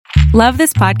Love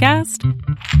this podcast?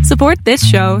 Support this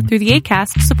show through the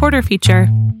Acast supporter feature.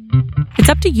 It's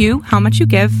up to you how much you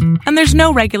give, and there's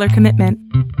no regular commitment.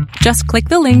 Just click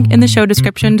the link in the show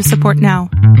description to support now.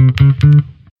 I'm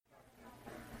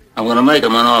going to make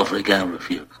him an offer he can't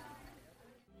refuse.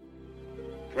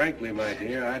 Frankly, my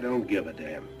dear, I don't give a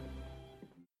damn.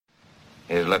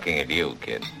 He's looking at you,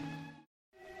 kid.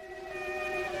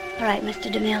 All right, Mr.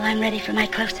 DeMille, I'm ready for my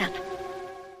close-up.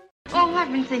 Oh,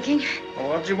 I've been thinking. Well,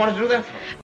 what do you want to do that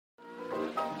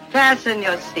for? Fasten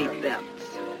your seatbelts.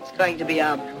 It's going to be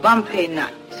a bumpy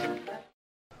night.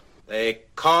 They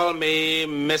call me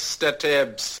Mr.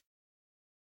 Tibbs.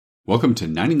 Welcome to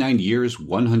 99 Years,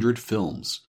 100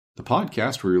 Films, the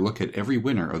podcast where we look at every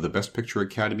winner of the Best Picture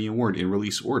Academy Award in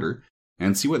release order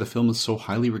and see why the film is so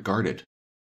highly regarded.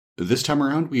 This time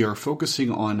around, we are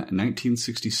focusing on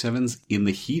 1967's In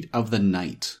the Heat of the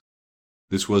Night.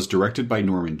 This was directed by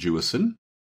Norman Jewison.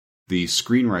 The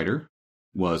screenwriter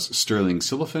was Sterling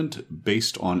Siliphant,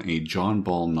 based on a John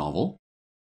Ball novel.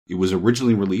 It was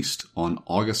originally released on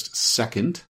August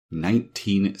 2nd,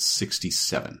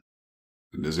 1967.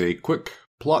 It is a quick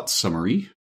plot summary,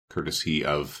 courtesy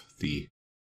of the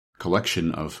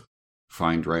collection of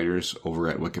find writers over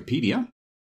at Wikipedia.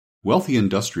 Wealthy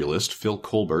industrialist Phil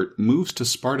Colbert moves to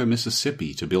Sparta,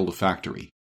 Mississippi to build a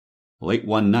factory. Late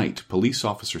one night, police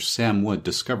officer Sam Wood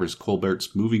discovers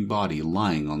Colbert's moving body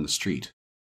lying on the street.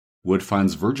 Wood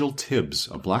finds Virgil Tibbs,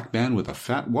 a black man with a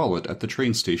fat wallet, at the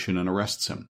train station and arrests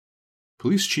him.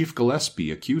 Police Chief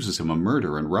Gillespie accuses him of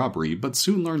murder and robbery, but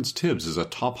soon learns Tibbs is a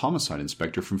top homicide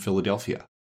inspector from Philadelphia.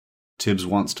 Tibbs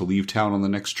wants to leave town on the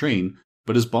next train,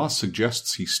 but his boss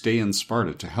suggests he stay in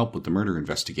Sparta to help with the murder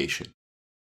investigation.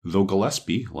 Though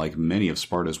Gillespie, like many of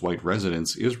Sparta's white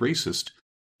residents, is racist,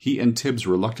 he and Tibbs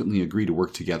reluctantly agree to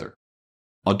work together.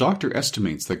 A doctor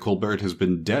estimates that Colbert has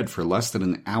been dead for less than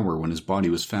an hour when his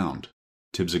body was found.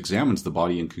 Tibbs examines the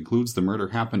body and concludes the murder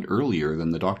happened earlier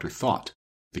than the doctor thought.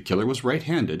 The killer was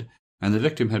right-handed, and the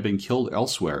victim had been killed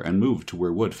elsewhere and moved to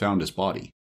where Wood found his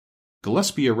body.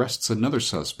 Gillespie arrests another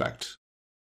suspect,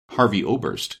 Harvey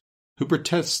Oberst, who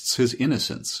protests his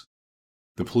innocence.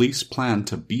 The police plan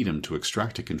to beat him to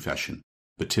extract a confession,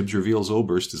 but Tibbs reveals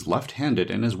Oberst is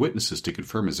left-handed and has witnesses to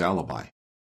confirm his alibi.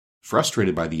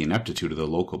 Frustrated by the ineptitude of the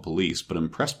local police, but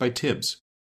impressed by Tibbs,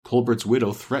 Colbert's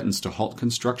widow threatens to halt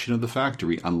construction of the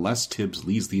factory unless Tibbs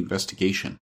leads the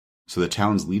investigation, so the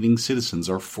town's leading citizens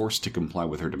are forced to comply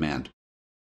with her demand.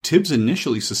 Tibbs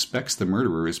initially suspects the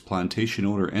murderer is plantation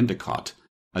owner Endicott,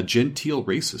 a genteel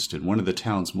racist and one of the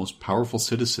town's most powerful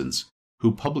citizens,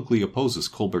 who publicly opposes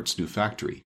Colbert's new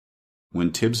factory.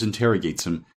 When Tibbs interrogates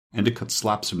him, Endicott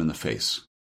slaps him in the face.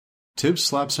 Tibbs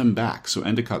slaps him back, so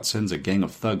Endicott sends a gang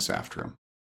of thugs after him.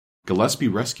 Gillespie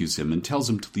rescues him and tells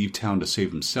him to leave town to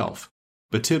save himself,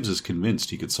 but Tibbs is convinced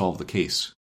he could solve the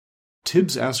case.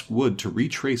 Tibbs asks Wood to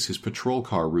retrace his patrol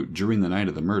car route during the night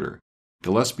of the murder.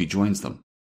 Gillespie joins them.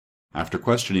 After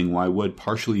questioning why Wood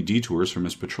partially detours from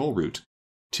his patrol route,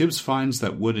 Tibbs finds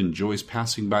that Wood enjoys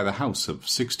passing by the house of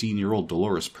 16-year-old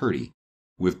Dolores Purdy,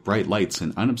 with bright lights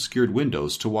and unobscured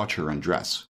windows to watch her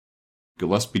undress.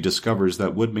 Gillespie discovers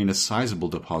that Wood made a sizable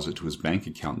deposit to his bank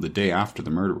account the day after the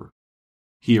murder.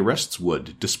 He arrests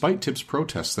Wood, despite Tibbs'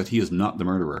 protests that he is not the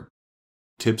murderer.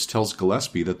 Tibbs tells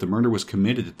Gillespie that the murder was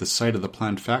committed at the site of the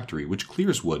planned factory, which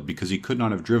clears Wood because he could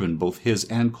not have driven both his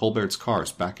and Colbert's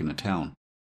cars back into town.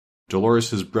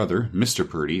 Dolores' brother, Mr.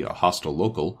 Purdy, a hostile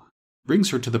local,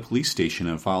 brings her to the police station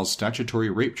and files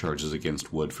statutory rape charges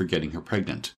against Wood for getting her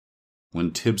pregnant. When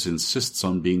Tibbs insists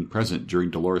on being present during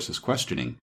Dolores'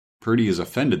 questioning, Purdy is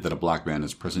offended that a black man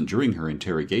is present during her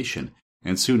interrogation,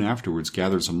 and soon afterwards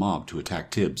gathers a mob to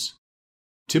attack Tibbs.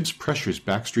 Tibbs pressures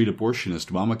backstreet abortionist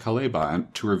Mama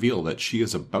Kaleba to reveal that she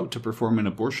is about to perform an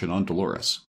abortion on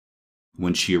Dolores.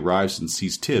 When she arrives and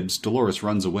sees Tibbs, Dolores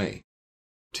runs away.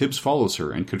 Tibbs follows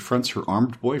her and confronts her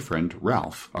armed boyfriend,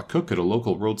 Ralph, a cook at a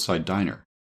local roadside diner.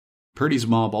 Purdy's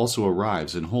mob also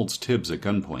arrives and holds Tibbs at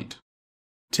gunpoint.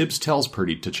 Tibbs tells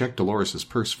Purdy to check Dolores'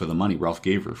 purse for the money Ralph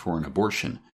gave her for an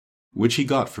abortion, which he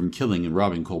got from killing and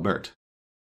robbing Colbert.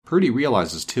 Purdy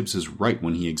realizes Tibbs is right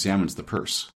when he examines the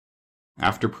purse.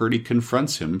 After Purdy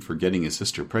confronts him for getting his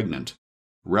sister pregnant,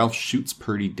 Ralph shoots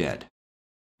Purdy dead.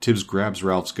 Tibbs grabs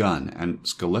Ralph's gun, and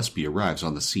Gillespie arrives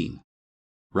on the scene.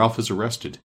 Ralph is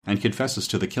arrested and confesses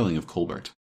to the killing of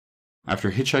Colbert.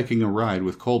 After hitchhiking a ride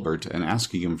with Colbert and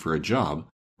asking him for a job,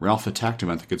 Ralph attacked him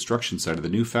at the construction site of the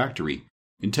new factory,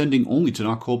 intending only to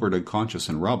knock Colbert unconscious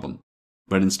and rob him,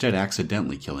 but instead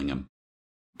accidentally killing him.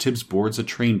 Tibbs boards a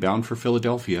train bound for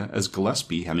Philadelphia as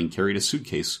Gillespie, having carried a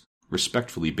suitcase,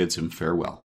 respectfully bids him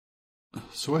farewell.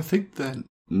 So I think that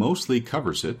mostly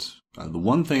covers it. The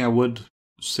one thing I would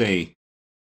say,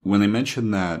 when they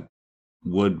mention that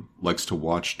Wood likes to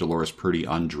watch Dolores Purdy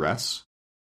undress,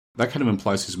 that kind of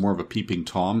implies he's more of a peeping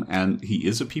Tom, and he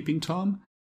is a peeping Tom.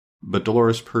 But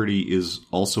Dolores Purdy is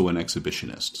also an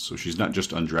exhibitionist, so she's not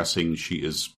just undressing, she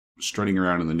is strutting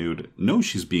around in the nude, knows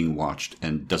she's being watched,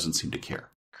 and doesn't seem to care.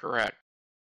 Correct.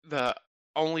 The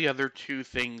only other two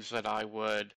things that I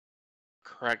would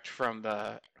correct from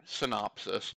the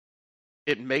synopsis,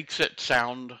 it makes it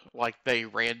sound like they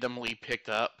randomly picked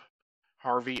up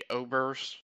Harvey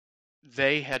Oberst.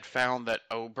 They had found that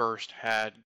Oberst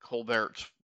had Colbert's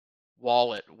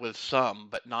wallet with some,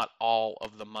 but not all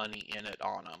of the money in it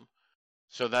on him.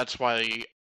 So that's why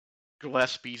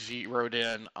Gillespie zeroed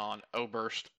in on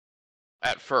Oberst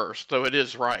at first, though it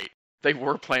is right. They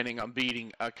were planning on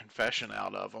beating a confession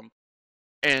out of him.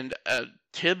 And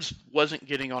Tibbs wasn't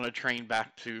getting on a train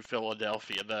back to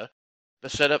Philadelphia. The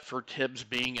setup for Tibbs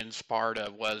being in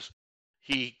Sparta was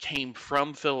he came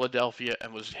from Philadelphia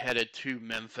and was headed to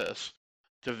Memphis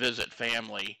to visit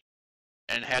family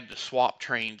and had to swap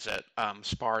trains at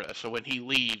Sparta. So when he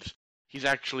leaves, he's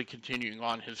actually continuing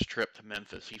on his trip to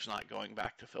Memphis. He's not going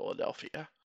back to Philadelphia.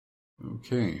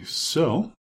 Okay,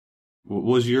 so what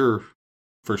was your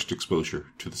first exposure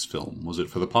to this film? Was it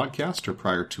for the podcast or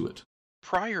prior to it?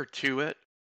 Prior to it,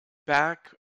 back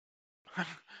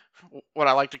what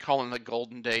I like to call in the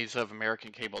golden days of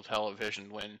American cable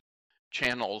television, when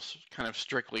channels kind of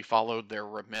strictly followed their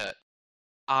remit,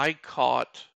 I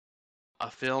caught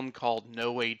a film called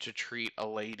No Way to Treat a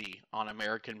Lady on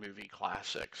American Movie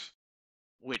Classics,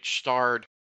 which starred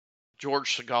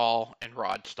George Segal and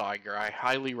Rod Steiger. I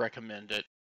highly recommend it.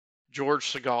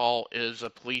 George Segal is a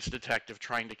police detective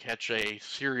trying to catch a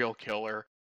serial killer.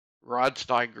 Rod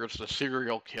Steiger is the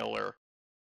serial killer,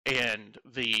 and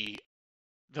the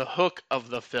hook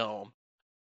of the film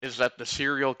is that the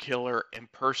serial killer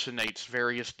impersonates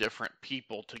various different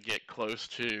people to get close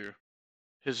to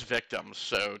his victims.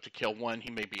 So to kill one, he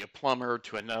may be a plumber,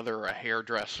 to another, a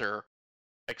hairdresser,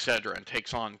 etc., and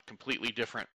takes on completely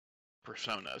different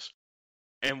personas.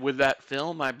 And with that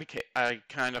film, I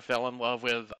kind of fell in love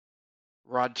with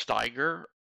Rod Steiger.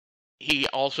 He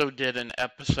also did an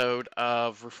episode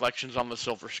of Reflections on the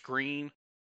Silver Screen,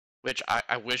 which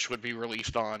I wish would be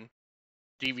released on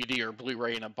DVD or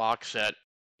Blu-ray in a box set.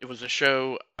 It was a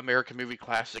show American Movie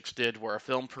Classics did where a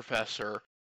film professor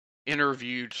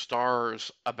interviewed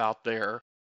stars about their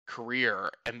career,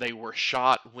 and they were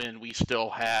shot when we still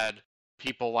had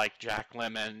people like Jack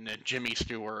Lemmon and Jimmy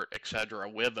Stewart, etc.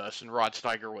 with us, and Rod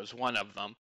Steiger was one of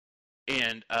them.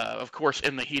 And, of course,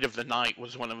 In the Heat of the Night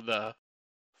was one of the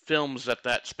films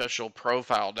that special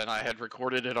profiled, and I had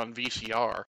recorded it on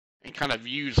VCR and kind of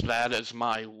used that as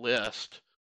my list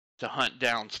to hunt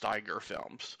down Steiger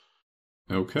films.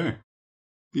 Okay.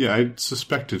 Yeah, I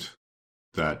suspected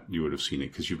that you would have seen it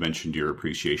because you mentioned your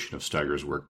appreciation of Steiger's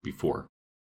work before.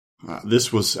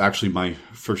 This was actually my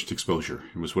first exposure.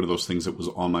 It was one of those things that was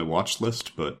on my watch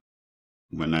list, but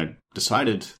when I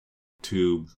decided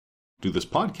to do this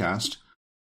podcast,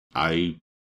 I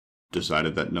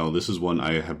decided that no, this is one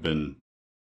I have been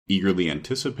eagerly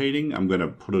anticipating. I'm going to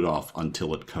put it off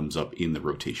until it comes up in the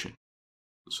rotation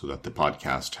so that the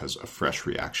podcast has a fresh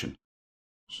reaction.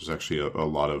 There's actually a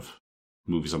lot of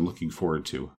movies I'm looking forward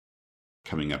to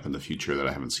coming up in the future that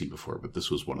I haven't seen before, but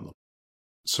this was one of them.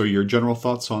 So your general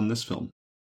thoughts on this film?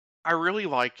 I really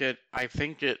like it. I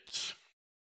think it's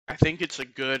a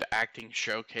good acting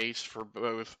showcase for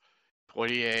both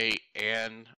Poitier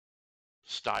and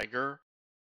Steiger.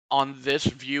 On this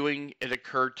viewing, it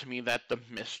occurred to me that the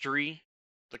mystery,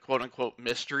 the quote-unquote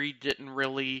mystery, didn't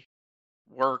really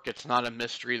work. It's not a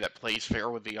mystery that plays fair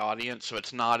with the audience, so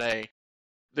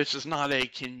this is not a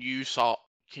can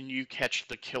you catch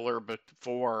the killer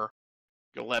before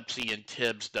Gillespie and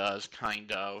Tibbs does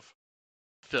kind of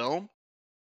film.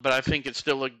 But I think it's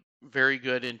still a very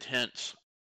good, intense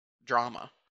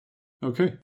drama.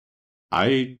 Okay.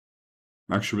 I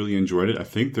actually really enjoyed it. I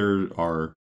think there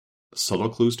are subtle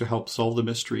clues to help solve the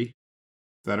mystery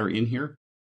that are in here.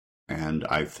 And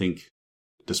I think,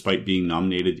 despite being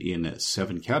nominated in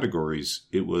 7 categories,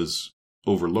 it was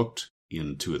overlooked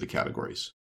in 2 of the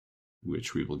categories,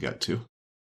 which we will get to.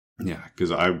 Yeah,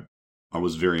 because I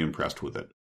was very impressed with it.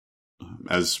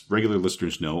 As regular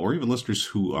listeners know, or even listeners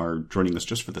who are joining us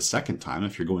just for the second time,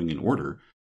 if you're going in order,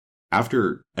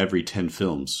 after every 10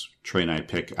 films, Trey and I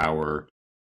pick our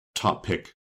top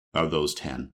pick of those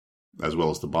 10, as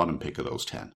well as the bottom pick of those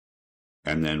 10.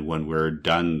 And then when we're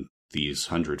done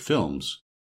these 100 films,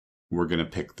 we're going to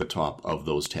pick the top of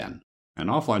those 10. And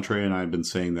offline, Trey and I have been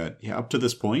saying that, yeah, up to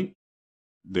this point,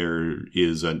 there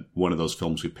is one of those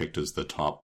films we picked as the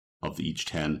top of each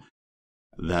 10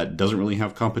 that doesn't really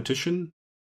have competition,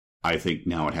 I think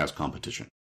now it has competition.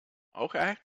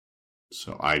 Okay.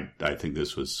 So I think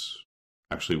this was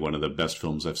actually one of the best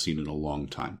films I've seen in a long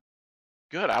time.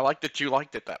 Good. I like that you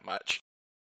liked it that much.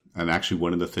 And actually,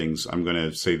 one of the things, I'm going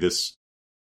to say this,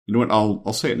 you know what,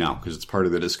 I'll say it now because it's part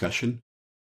of the discussion.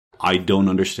 I don't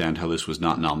understand how this was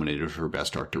not nominated for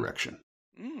Best Art Direction.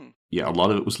 Yeah, a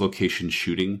lot of it was location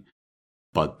shooting,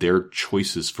 but their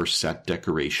choices for set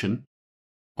decoration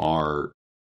are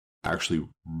actually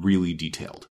really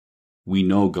detailed. We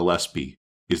know Gillespie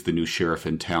is the new sheriff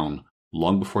in town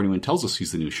long before anyone tells us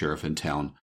he's the new sheriff in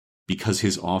town, because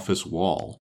his office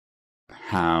wall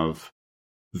have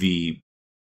the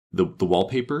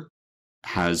wallpaper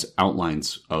has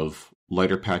outlines of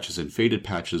lighter patches and faded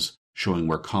patches showing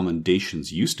where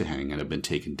commendations used to hang and have been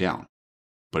taken down,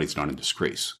 but it's not in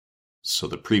disgrace. So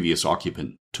the previous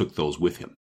occupant took those with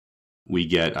him. We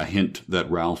get a hint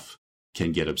that Ralph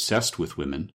can get obsessed with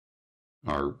women.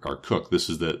 Our cook, this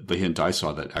is the hint I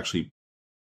saw that actually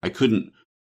I couldn't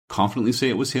confidently say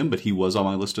it was him, but he was on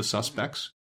my list of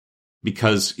suspects.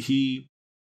 Because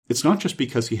it's not just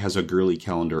because he has a girly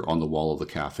calendar on the wall of the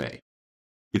cafe.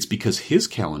 It's because his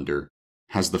calendar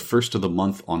has the first of the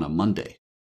month on a Monday.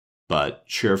 But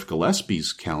Sheriff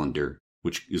Gillespie's calendar,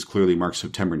 which is clearly marked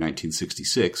September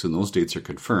 1966, and those dates are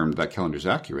confirmed, that calendar's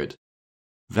accurate,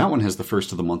 that one has the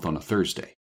first of the month on a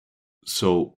Thursday.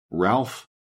 So Ralph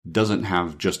doesn't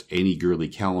have just any girly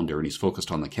calendar and he's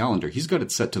focused on the calendar. He's got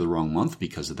it set to the wrong month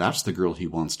because that's the girl he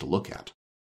wants to look at.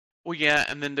 Well, yeah,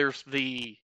 and then there's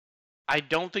I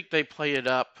don't think they play it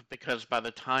up because by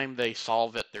the time they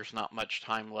solve it, there's not much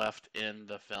time left in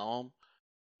the film.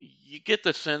 You get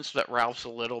the sense that Ralph's a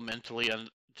little mentally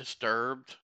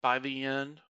disturbed by the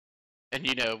end. And,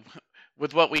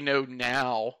 with what we know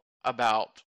now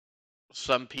about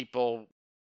some people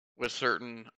with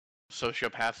certain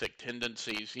sociopathic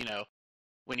tendencies,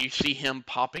 when you see him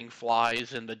popping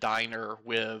flies in the diner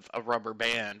with a rubber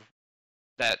band,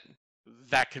 that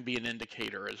can be an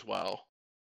indicator as well.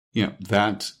 Yeah,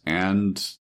 that and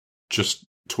just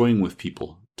toying with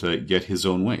people to get his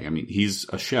own way. I mean, he's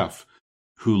a chef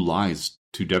who lies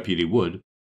to Deputy Wood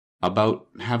about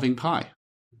having pie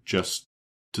just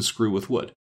to screw with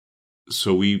Wood.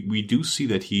 So we do see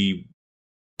that he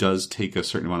does take a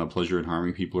certain amount of pleasure in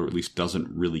harming people, or at least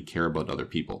doesn't really care about other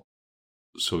people.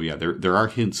 So yeah, there are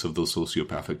hints of those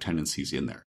sociopathic tendencies in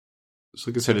there.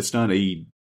 So like I said, it's not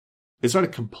a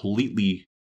completely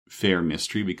fair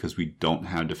mystery because we don't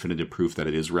have definitive proof that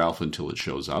it is Ralph until it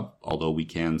shows up. Although we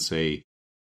can say,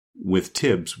 with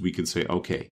Tibbs, we can say,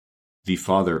 okay, the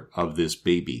father of this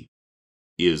baby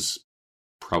is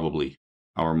probably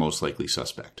our most likely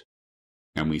suspect.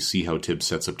 And we see how Tibbs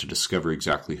sets up to discover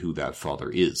exactly who that father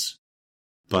is.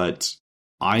 But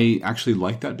I actually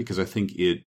like that because I think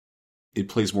it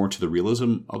plays more to the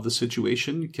realism of the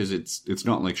situation, because it's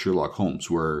not like Sherlock Holmes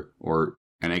or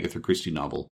an Agatha Christie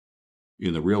novel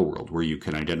in the real world where you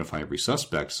can identify every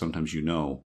suspect. Sometimes you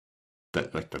know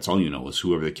that that's all you know is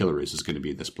whoever the killer is going to be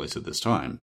in this place at this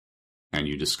time, and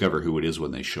you discover who it is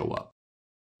when they show up.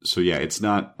 So yeah, it's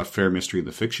not a fair mystery in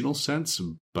the fictional sense,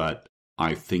 but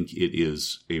I think it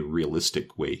is a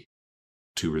realistic way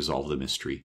to resolve the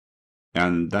mystery.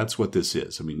 And that's what this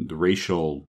is. I mean, the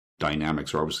racial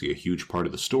dynamics are obviously a huge part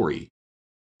of the story,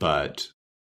 but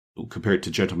compared to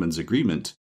Gentleman's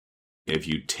Agreement, if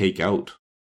you take out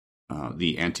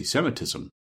the anti-Semitism,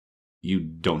 you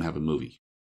don't have a movie.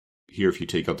 Here, if you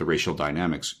take out the racial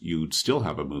dynamics, you'd still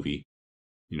have a movie.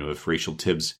 If Rachel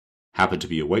Tibbs happened to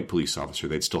be a white police officer,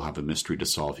 they'd still have a mystery to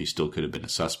solve. He still could have been a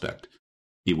suspect.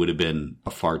 It would have been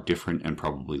a far different and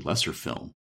probably lesser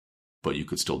film, but you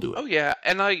could still do it. Oh yeah,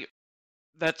 and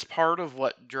that's part of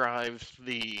what drives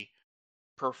the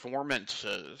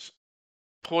performances.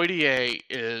 Poitier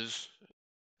is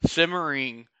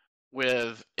simmering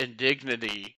with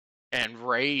indignity and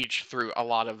rage through a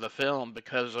lot of the film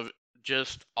because of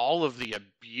just all of the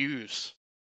abuse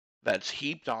that's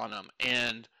heaped on him.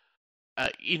 And,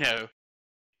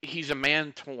 he's a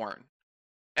man torn.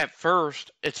 At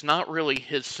first, it's not really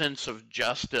his sense of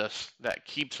justice that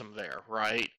keeps him there,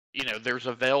 right? There's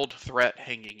a veiled threat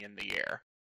hanging in the air.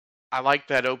 I like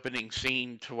that opening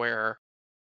scene to where,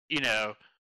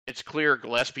 it's clear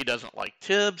Gillespie doesn't like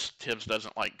Tibbs. Tibbs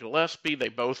doesn't like Gillespie. They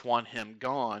both want him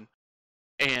gone.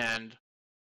 And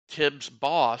Tibbs'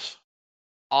 boss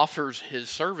offers his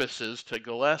services to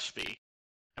Gillespie.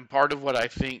 And part of what I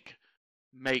think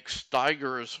makes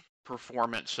Steiger's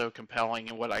performance so compelling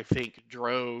and what I think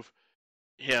drove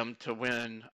him to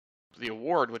win the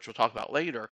award, which we'll talk about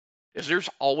later, is there's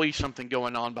always something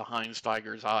going on behind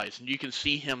Steiger's eyes. And you can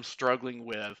see him struggling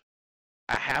with,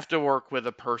 I have to work with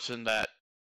a person that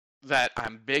that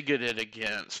I'm bigoted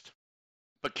against,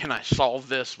 but can I solve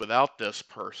this without this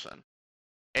person?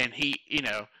 And he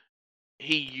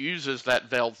uses that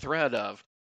veiled thread of,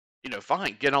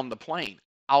 fine, get on the plane.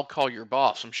 I'll call your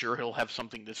boss. I'm sure he'll have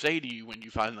something to say to you when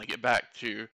you finally get back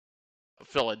to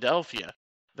Philadelphia.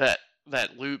 That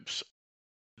loops,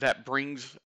 that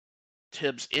brings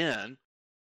Tibbs in,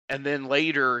 and then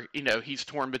later, he's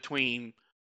torn between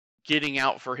getting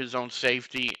out for his own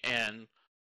safety and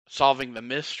solving the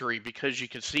mystery, because you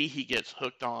can see he gets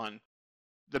hooked on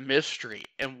the mystery.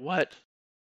 And what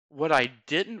I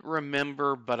didn't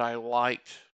remember but I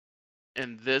liked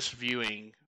in this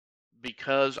viewing,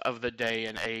 because of the day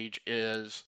and age,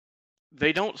 is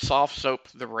they don't soft soap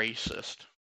the racist,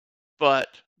 but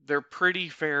they're pretty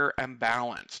fair and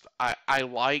balanced. I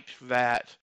liked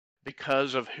that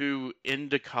because of who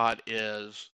Endicott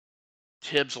is,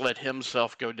 Tibbs let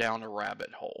himself go down a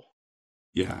rabbit hole.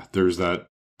 Yeah, there's that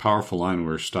powerful line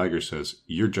where Steiger says,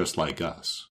 "You're just like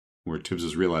us," where Tibbs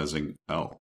is realizing,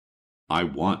 oh, I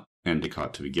want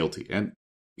Endicott to be guilty. And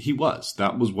he was.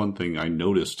 That was one thing I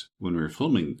noticed when we were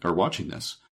filming or watching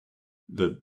this,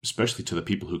 especially to the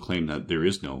people who claim that there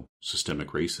is no systemic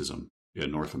racism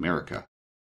in North America.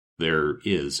 There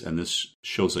is, and this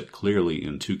shows it clearly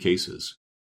in two cases.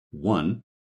 One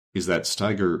is that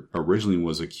Steiger originally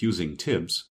was accusing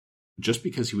Tibbs just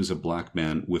because he was a black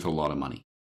man with a lot of money,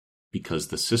 because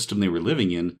the system they were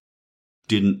living in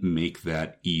didn't make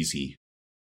that easy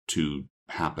to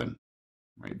happen.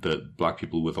 Right? The black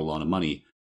people with a lot of money,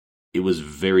 it was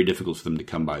very difficult for them to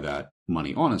come by that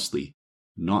money honestly,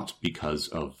 not because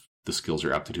of the skills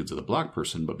or aptitudes of the black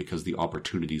person, but because the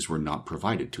opportunities were not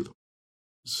provided to them.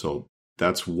 So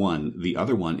that's one. The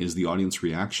other one is the audience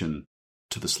reaction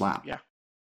to the slap. Yeah.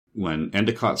 When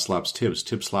Endicott slaps Tibbs,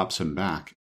 Tibbs slaps him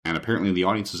back. And apparently the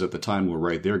audiences at the time were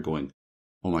right there going,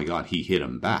 oh my God, he hit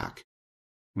him back.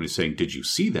 When he's saying, did you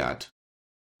see that?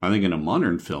 I think in a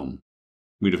modern film,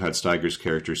 we'd have had Steiger's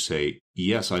character say,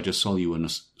 yes, I just saw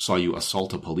you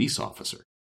assault a police officer.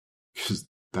 Because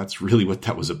that's really what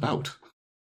that was about.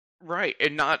 Right,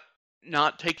 and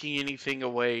not taking anything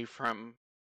away from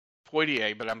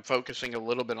Poitier, but I'm focusing a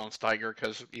little bit on Steiger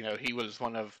because, he was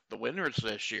one of the winners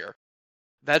this year.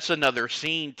 That's another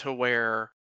scene to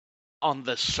where, on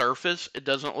the surface, it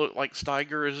doesn't look like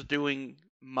Steiger is doing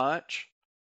much,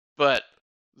 but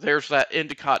there's that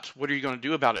Endicott's, what are you going to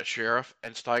do about it, Sheriff?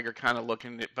 And Steiger kind of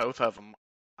looking at both of them,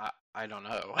 I don't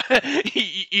know.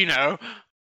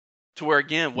 To where,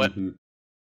 again, what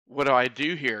do I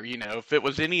do here? If it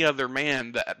was any other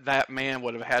man, that man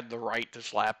would have had the right to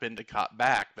slap Endicott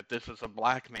back, but this is a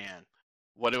black man.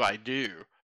 What do I do?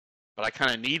 But I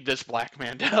kind of need this black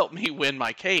man to help me win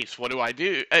my case. What do I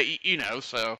do?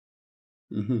 So.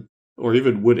 Mm-hmm. Or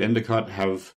even, would Endicott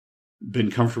have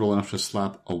been comfortable enough to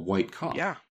slap a white cop?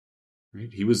 Yeah.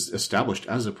 Right? He was established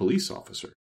as a police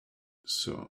officer.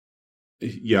 So,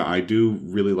 yeah, I do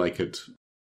really like it.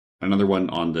 Another one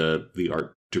on the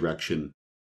art direction.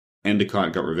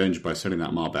 Endicott got revenge by setting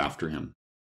that mob after him.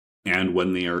 And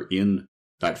when they are in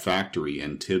that factory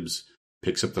and Tibbs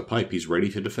picks up the pipe, he's ready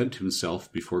to defend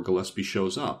himself before Gillespie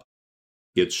shows up.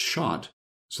 It's shot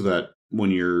so that when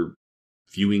you're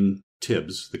viewing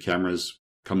Tibbs, the camera's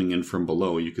coming in from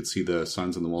below, you could see the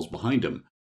signs on the walls behind him.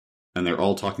 And they're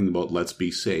all talking about, let's be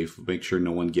safe, make sure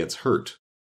no one gets hurt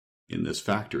in this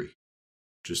factory.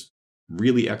 Just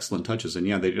really excellent touches. And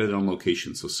yeah, they did it on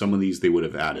location, so some of these they would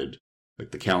have added.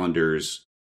 Like the calendars,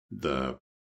 the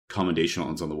commendation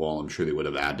ones on the wall, I'm sure they would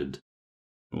have added.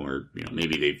 Or,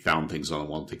 maybe they found things on the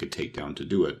wall that they could take down to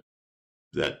do it.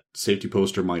 That safety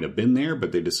poster might have been there,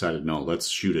 but they decided, no, let's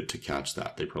shoot it to catch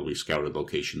that. They probably scouted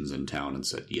locations in town and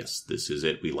said, yes, this is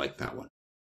it. We like that one.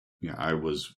 Yeah, I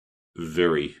was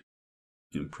very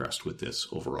impressed with this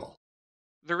overall.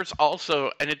 There's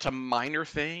also, and it's a minor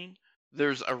thing,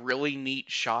 there's a really neat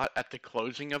shot at the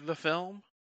closing of the film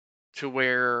to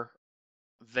where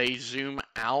they zoom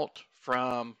out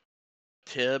from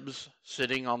Tibbs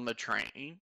sitting on the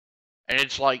train. And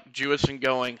it's like Jewison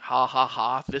going, ha ha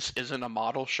ha, this isn't a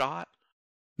model shot.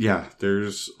 Yeah,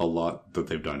 there's a lot that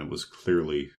they've done. It was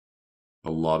clearly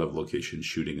a lot of location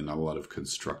shooting and not a lot of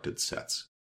constructed sets.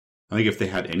 I think if they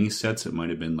had any sets, it might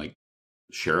have been like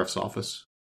sheriff's office.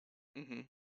 Mm-hmm.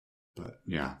 But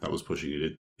yeah, that was pushing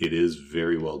it. It is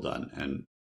very well done. And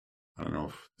I don't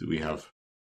know,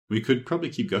 we could probably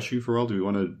keep gushing for a while. Do we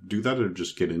want to do that or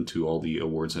just get into all the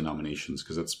awards and nominations?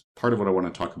 Because that's part of what I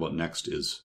want to talk about next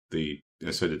is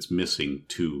I said it's missing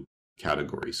 2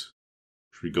 categories.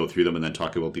 Should we go through them and then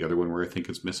talk about the other one where I think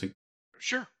it's missing?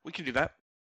 Sure, we can do that.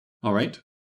 All right.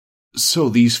 So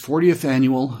these 40th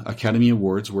Annual Academy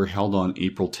Awards were held on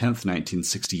April 10th,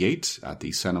 1968 at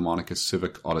the Santa Monica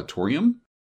Civic Auditorium,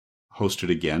 hosted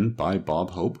again by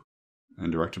Bob Hope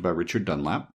and directed by Richard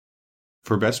Dunlap.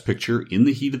 For Best Picture, In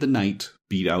the Heat of the Night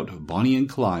beat out Bonnie and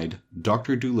Clyde,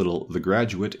 Dr. Dolittle, The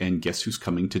Graduate, and Guess Who's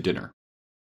Coming to Dinner.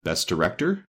 Best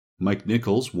Director, Mike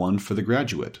Nichols won for The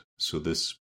Graduate, so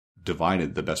this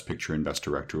divided the Best Picture and Best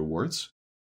Director awards.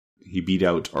 He beat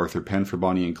out Arthur Penn for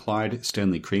Bonnie and Clyde,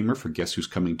 Stanley Kramer for Guess Who's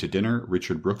Coming to Dinner,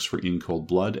 Richard Brooks for In Cold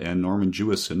Blood, and Norman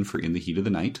Jewison for In the Heat of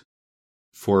the Night.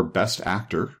 For Best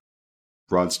Actor,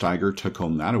 Rod Steiger took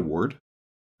home that award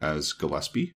as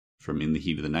Gillespie from In the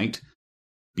Heat of the Night,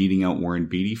 beating out Warren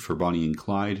Beatty for Bonnie and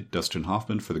Clyde, Dustin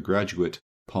Hoffman for The Graduate,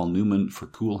 Paul Newman for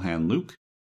Cool Hand Luke,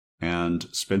 and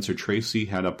Spencer Tracy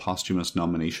had a posthumous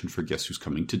nomination for Guess Who's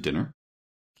Coming to Dinner.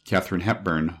 Katharine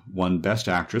Hepburn won Best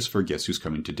Actress for Guess Who's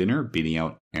Coming to Dinner, beating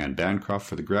out Anne Bancroft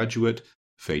for The Graduate,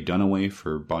 Faye Dunaway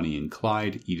for Bonnie and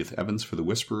Clyde, Edith Evans for The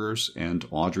Whisperers, and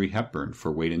Audrey Hepburn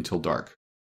for Wait Until Dark.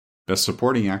 Best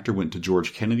Supporting Actor went to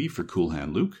George Kennedy for Cool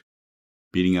Hand Luke,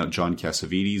 beating out John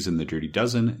Cassavetes in The Dirty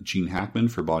Dozen, Gene Hackman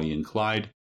for Bonnie and Clyde,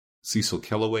 Cecil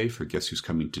Kellaway for Guess Who's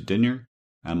Coming to Dinner,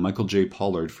 and Michael J.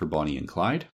 Pollard for Bonnie and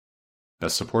Clyde.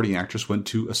 Best Supporting Actress went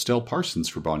to Estelle Parsons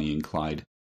for Bonnie and Clyde,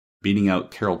 beating out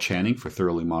Carol Channing for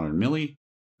Thoroughly Modern Millie,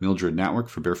 Mildred Natwick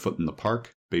for Barefoot in the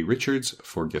Park, Bay Richards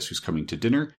for Guess Who's Coming to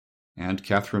Dinner, and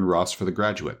Catherine Ross for The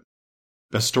Graduate.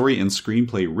 Best Story and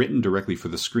Screenplay written directly for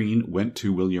the screen went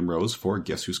to William Rose for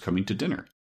Guess Who's Coming to Dinner,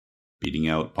 beating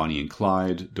out Bonnie and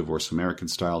Clyde, Divorce American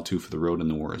Style, Two for the Road, and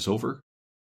The War is Over.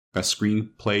 Best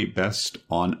Screenplay based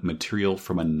on material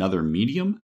from another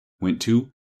medium went to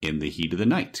In the Heat of the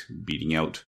Night, beating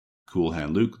out Cool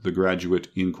Hand Luke, The Graduate,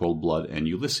 In Cold Blood, and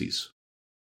Ulysses.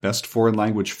 Best Foreign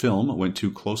Language Film went to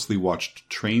Closely Watched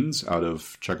Trains out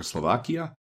of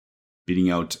Czechoslovakia, beating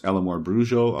out El Amor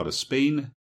Brujo out of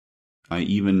Spain, I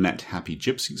Even Met Happy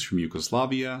Gypsies from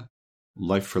Yugoslavia,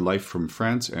 Life for Life from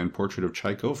France, and Portrait of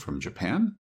Chaiko from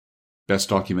Japan. Best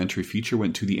Documentary Feature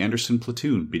went to The Anderson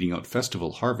Platoon, beating out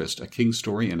Festival, Harvest, A King's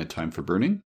Story, and A Time for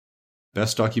Burning.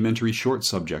 Best Documentary Short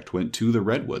Subject went to The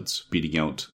Redwoods, beating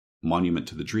out Monument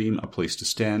to the Dream, A Place to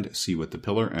Stand, Sea with the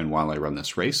Pillar, and While I Run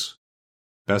This Race.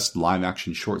 Best Live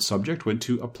Action Short Subject went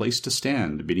to A Place to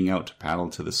Stand, beating out Paddle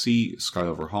to the Sea, Sky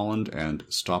Over Holland, and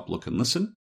Stop, Look and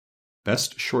Listen.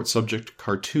 Best Short Subject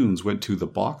Cartoons went to The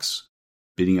Box,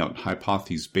 beating out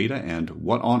Hypothesis Beta and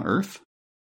What on Earth?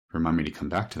 Remind me to come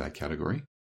back to that category.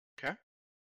 Okay.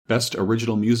 Best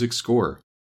Original Music Score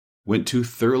went to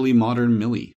Thoroughly Modern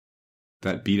Millie.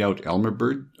 That beat out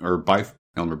by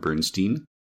Elmer Bernstein.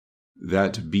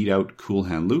 That beat out Cool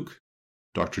Hand Luke,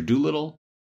 Dr. Dolittle,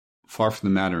 Far from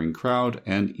the Mattering Crowd,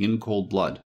 and In Cold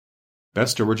Blood.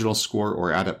 Best Original Score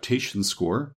or Adaptation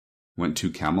Score went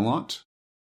to Camelot,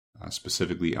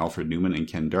 specifically Alfred Newman and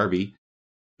Ken Darby,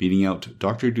 beating out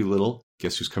Dr. Dolittle,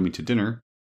 Guess Who's Coming to Dinner,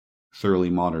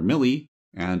 Thoroughly Modern Millie,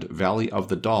 and Valley of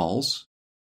the Dolls,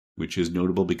 which is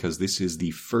notable because this is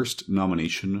the first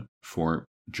nomination for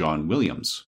John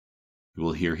Williams. You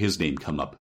will hear his name come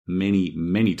up many,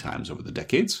 many times over the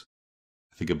decades.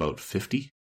 I think about 50.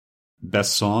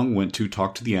 Best Song went to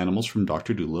Talk to the Animals from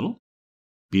Dr. Dolittle,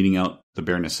 beating out The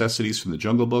Bare Necessities from The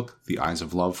Jungle Book, The Eyes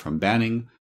of Love from Banning,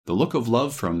 The Look of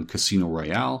Love from Casino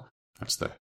Royale, that's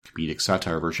the comedic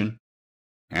satire version,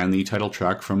 and the title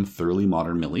track from Thoroughly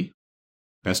Modern Millie.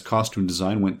 Best Costume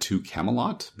Design went to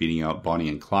Camelot, beating out Bonnie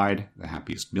and Clyde, The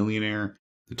Happiest Millionaire,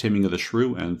 The Taming of the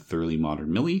Shrew, and Thoroughly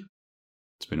Modern Millie.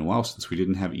 It's been a while since we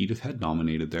didn't have Edith Head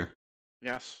nominated there.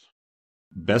 Yes.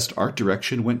 Best Art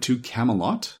Direction went to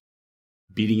Camelot,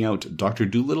 beating out Dr.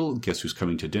 Dolittle, Guess Who's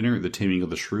Coming to Dinner, The Taming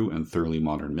of the Shrew, and Thoroughly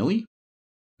Modern Millie.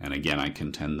 And again, I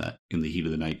contend that In the Heat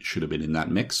of the Night should have been in that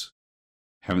mix.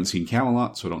 Haven't seen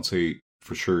Camelot, so don't say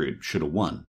for sure it should have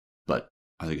won, but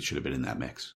I think it should have been in that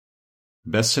mix.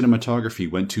 Best Cinematography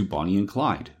went to Bonnie and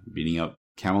Clyde, beating out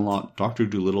Camelot, Dr.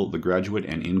 Dolittle, The Graduate,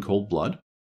 and In Cold Blood.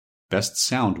 Best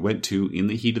Sound went to In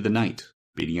the Heat of the Night,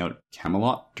 beating out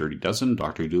Camelot, Dirty Dozen,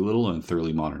 Dr. Dolittle, and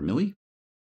Thoroughly Modern Millie.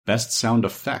 Best Sound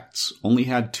Effects only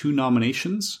had 2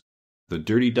 nominations. The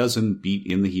Dirty Dozen beat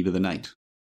In the Heat of the Night.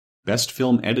 Best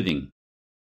Film Editing.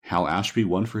 Hal Ashby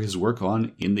won for his work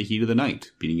on In the Heat of the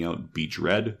Night, beating out Beach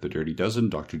Red, The Dirty Dozen,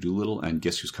 Dr. Dolittle, and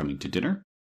Guess Who's Coming to Dinner.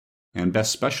 And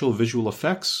Best Special Visual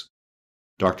Effects.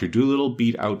 Dr. Dolittle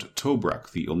beat out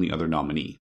Tobruk, the only other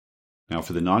nominee. Now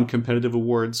for the non-competitive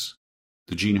awards,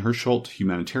 the Jean Hersholt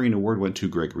Humanitarian Award went to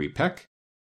Gregory Peck,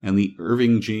 and the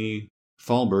Irving G.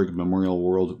 Thalberg Memorial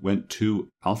Award went to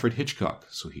Alfred Hitchcock,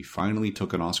 so he finally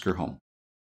took an Oscar home.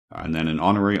 And then an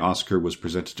honorary Oscar was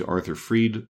presented to Arthur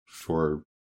Freed for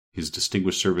his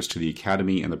distinguished service to the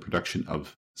Academy, and the production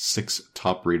of 6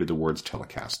 top-rated awards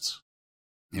telecasts.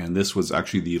 And this was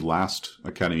actually the last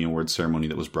Academy Awards ceremony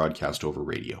that was broadcast over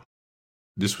radio.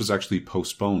 This was actually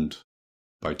postponed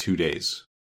by 2 days.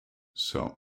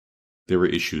 So there were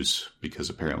issues because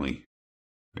apparently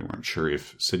they weren't sure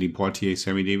if Sidney Poitier,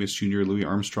 Sammy Davis Jr., Louis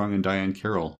Armstrong, and Diane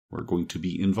Carroll were going to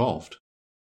be involved.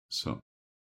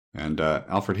 And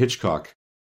Alfred Hitchcock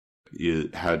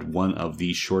had one of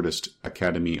the shortest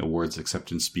Academy Awards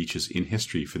acceptance speeches in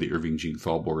history for the Irving G.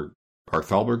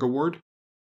 Thalberg Award.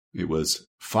 It was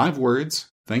 5 words,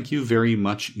 "Thank you very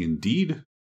much indeed,"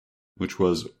 which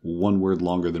was 1 word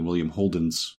longer than William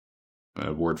Holden's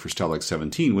award for Stalag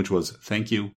 17, which was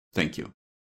 "Thank you, thank you."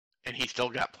 And he still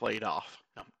got played off.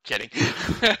 No, I'm kidding.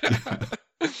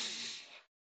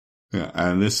 Yeah,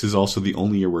 and this is also the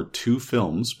only year where 2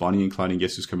 films, Bonnie and Clyde and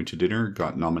Guess Who's Coming to Dinner,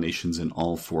 got nominations in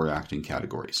all 4 acting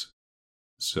categories.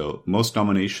 So, most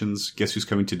nominations, Guess Who's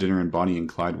Coming to Dinner and Bonnie and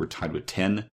Clyde were tied with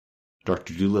 10.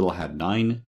 Dr. Dolittle had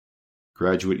 9.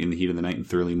 Graduate, In the Heat of the Night, and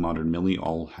Thoroughly Modern Millie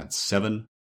all had 7.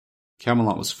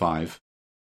 Camelot was 5.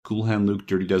 Cool Hand Luke,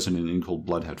 Dirty Dozen, and In Cold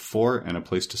Blood had 4, and A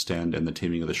Place to Stand and The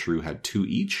Taming of the Shrew had 2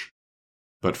 each.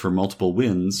 But for multiple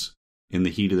wins, In the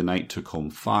Heat of the Night took home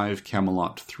 5,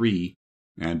 Camelot 3,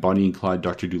 and Bonnie and Clyde,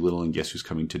 Dr. Dolittle, and Guess Who's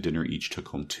Coming to Dinner each took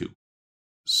home 2.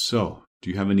 So, do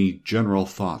you have any general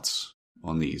thoughts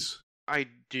on these? I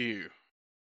do.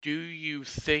 Do you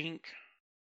think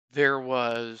there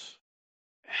was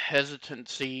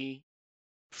hesitancy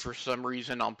for some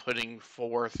reason on putting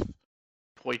forth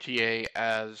Poitier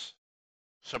as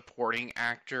supporting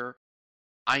actor?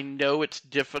 I know it's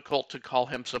difficult to call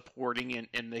him supporting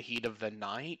in the heat of the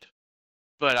night,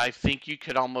 but I think you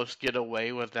could almost get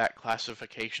away with that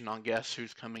classification on Guess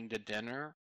Who's Coming to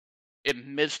Dinner. It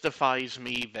mystifies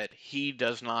me that he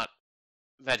did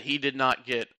not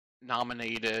get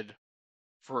nominated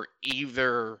for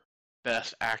either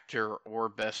Best Actor or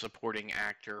Best Supporting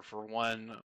Actor for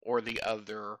one or the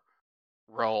other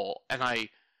role. And I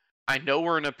know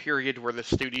we're in a period where the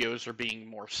studios are being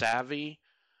more savvy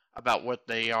about what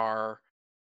they are.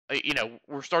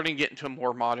 We're starting to get into a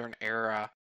more modern era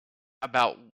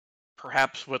about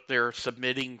perhaps what they're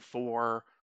submitting for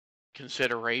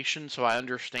consideration. So I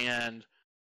understand,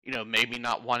 maybe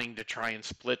not wanting to try and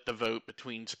split the vote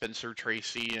between Spencer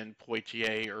Tracy and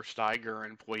Poitier or Steiger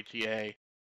and Poitier.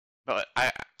 But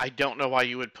I don't know why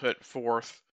you would put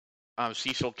forth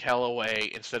Cecil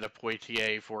Kellaway instead of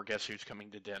Poitier for Guess Who's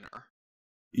Coming to Dinner.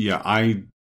 Yeah, I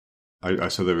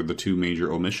said there were the 2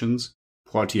 major omissions.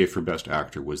 Poitier for Best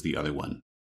Actor was the other one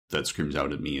that screams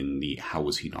out at me in the how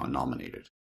was he not nominated?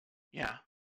 Yeah.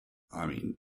 I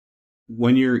mean,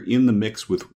 when you're in the mix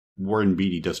with Warren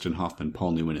Beatty, Dustin Hoffman,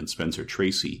 Paul Newman, and Spencer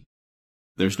Tracy,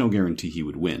 there's no guarantee he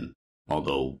would win,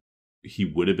 although he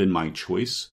would have been my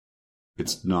choice.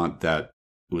 It's not that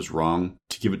it was wrong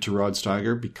to give it to Rod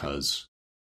Steiger, because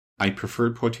I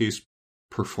preferred Poitier's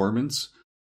performance,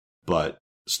 but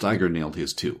Steiger nailed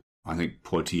his too. I think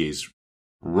Poitier's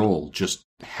role just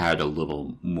had a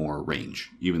little more range.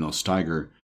 Even though Steiger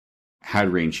had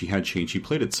range, he had change, he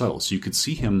played it subtle. So you could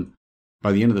see him,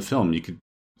 by the end of the film, you could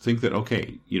think that,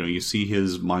 okay, you see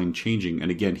his mind changing.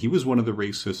 And again, he was one of the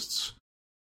racists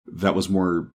that was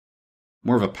more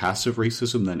of a passive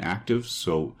racism than active.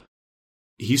 So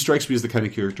he strikes me as the kind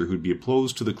of character who'd be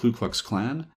opposed to the Ku Klux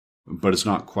Klan, but is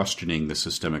not questioning the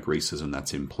systemic racism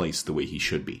that's in place the way he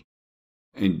should be.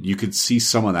 And you could see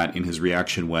some of that in his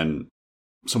reaction when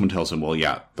someone tells him, well,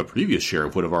 yeah, the previous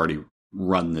sheriff would have already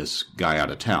run this guy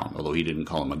out of town, although he didn't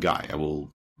call him a guy. I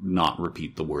will not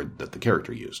repeat the word that the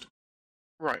character used.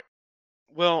 Right.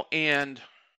 Well, and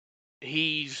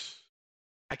I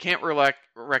can't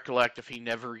recollect if he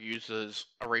never uses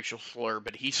a racial slur,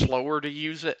 but he's slower to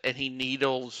use it, and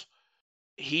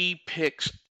he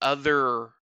picks other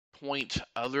points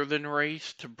other than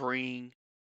race to bring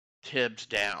Tibbs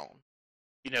down.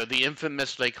 The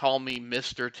infamous "they call me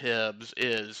Mr. Tibbs"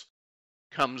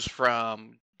 comes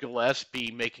from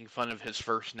Gillespie making fun of his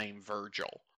first name,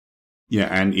 Virgil. Yeah,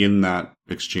 and in that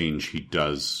exchange, he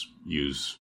does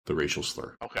use the racial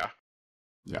slur. Okay.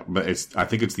 Yeah, but I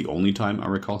think it's the only time I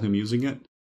recall him using it,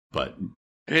 but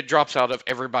it drops out of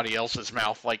everybody else's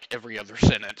mouth like every other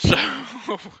sentence.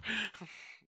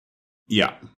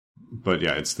 Yeah, but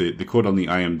yeah, it's the quote on the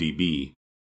IMDb.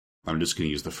 I'm just going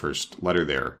to use the first letter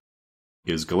there.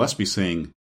 Is Gillespie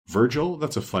saying, "Virgil,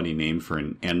 that's a funny name for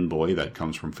an N boy that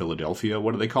comes from Philadelphia.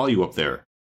 What do they call you up there?"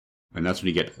 And that's when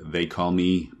you get, "They call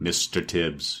me Mr.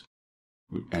 Tibbs."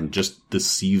 And just the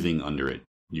seething under it,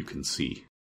 you can see.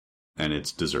 And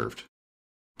it's deserved.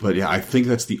 But yeah, I think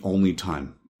that's the only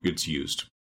time it's used.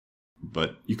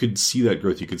 But you could see that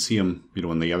growth. You could see him,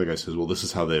 when the other guy says, well, this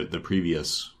is how the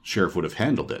previous sheriff would have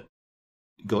handled it.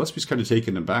 Gillespie's kind of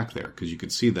taken aback there, because you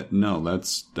could see that, no,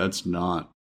 that's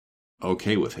not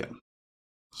okay with him.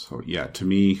 So, yeah, to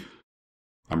me,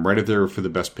 I'm right up there for the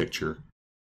best picture.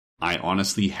 I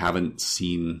honestly haven't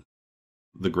seen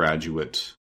The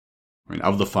Graduate. I mean,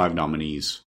 of the 5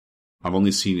 nominees, I've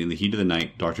only seen In the Heat of the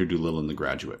Night, Dr. Dolittle, and The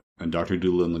Graduate. And Dr.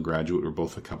 Dolittle and The Graduate were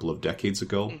both a couple of decades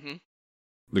ago. Mm-hmm.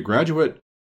 The Graduate,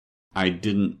 I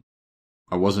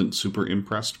wasn't super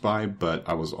impressed by, but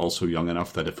I was also young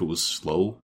enough that if it was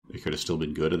slow, it could have still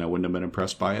been good and I wouldn't have been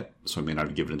impressed by it. So I may not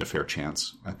have given it a fair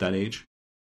chance at that age.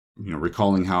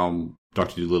 Recalling how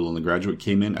Dr. Dolittle and The Graduate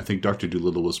came in, I think Dr.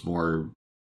 Dolittle was more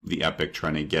the epic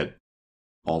trying to get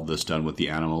all this done with the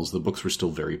animals. The books were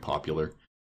still very popular.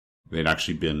 They'd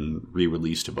actually been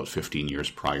re-released about 15 years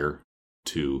prior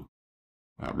to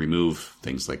remove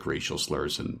things like racial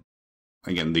slurs. And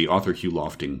again, the author Hugh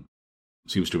Lofting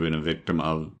seems to have been a victim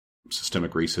of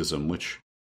systemic racism, which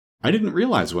I didn't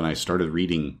realize when I started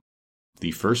reading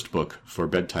the first book for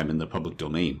bedtime in the public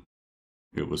domain.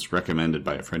 It was recommended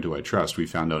by a friend who I trust. We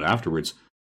found out afterwards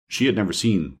she had never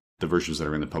seen the versions that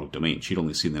are in the public domain. She'd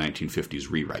only seen the 1950s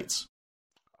rewrites.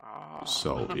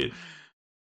 So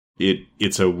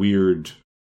it's a weird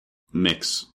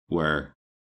mix where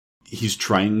he's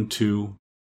trying to,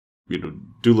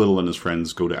 Doolittle and his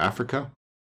friends go to Africa.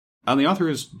 And the author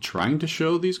is trying to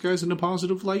show these guys in a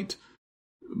positive light.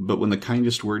 But when the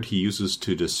kindest word he uses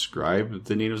to describe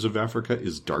the natives of Africa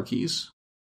is darkies,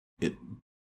 it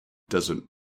doesn't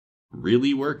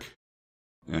really work.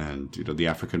 And, the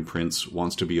African prince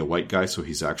wants to be a white guy, so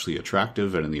he's actually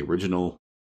attractive. And in the original,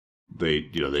 they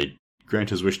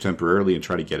grant his wish temporarily and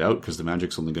try to get out because the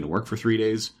magic's only going to work for 3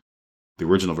 days. The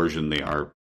original version, they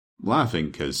are laughing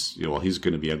because, he's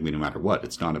going to be ugly no matter what.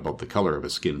 It's not about the color of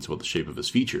his skin, it's about the shape of his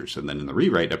features. And then in the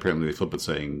rewrite, apparently they flip it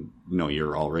saying, no,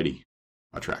 you're already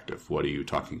attractive. What are you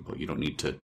talking about? You don't need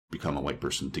to become a white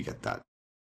person to get that.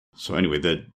 So anyway,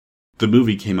 the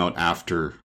movie came out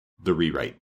after the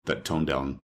rewrite that toned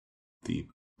down the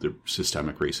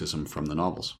systemic racism from the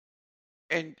novels.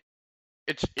 And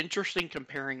it's interesting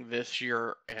comparing this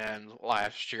year and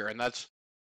last year, and that's,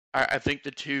 I think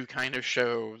the two kind of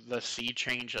show the sea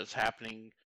change that's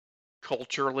happening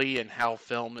culturally and how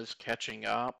film is catching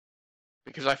up.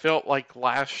 Because I felt like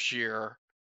last year,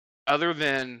 other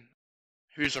than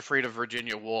Who's Afraid of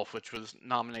Virginia Woolf, which was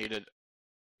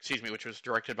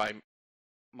directed by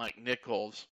Mike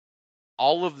Nichols,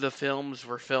 all of the films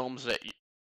were films that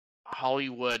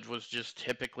Hollywood was just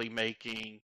typically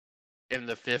making in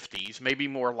the 50s, maybe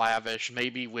more lavish,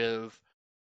 maybe with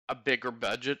a bigger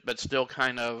budget, but still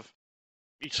kind of,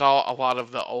 you saw a lot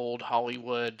of the old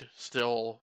Hollywood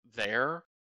still there.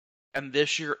 And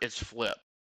this year it's flipped.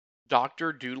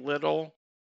 Dr. Dolittle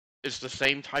is the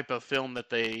same type of film that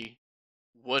they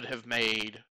would have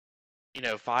made,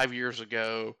 5 years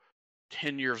ago,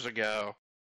 10 years ago,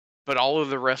 but all of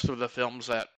the rest of the films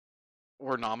that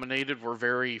were nominated were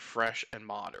very fresh and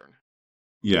modern.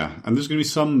 Yeah, and there's going to be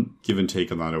some give and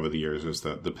take on that over the years as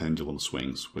the pendulum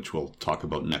swings, which we'll talk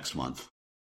about next month.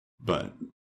 But,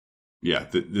 yeah,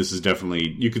 this is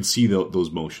definitely, you could see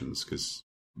those motions, because,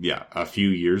 yeah, a few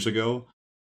years ago,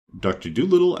 Dr.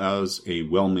 Dolittle as a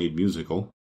well-made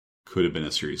musical could have been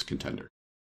a serious contender.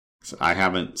 So I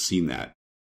haven't seen that.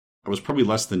 I was probably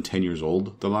less than 10 years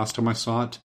old the last time I saw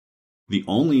it. The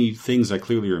only things I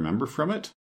clearly remember from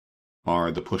it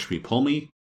are the Push Me, Pull Me,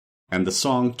 and the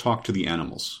song Talk to the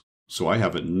Animals. So I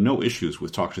have no issues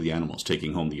with Talk to the Animals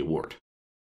taking home the award.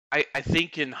 I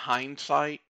think in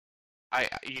hindsight,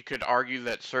 you could argue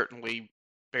that certainly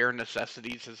Bare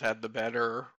Necessities has had the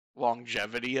better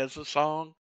longevity as a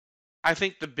song. I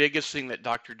think the biggest thing that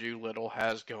Dr. Dolittle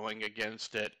has going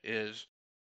against it is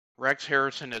Rex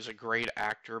Harrison is a great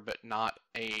actor, but not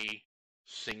a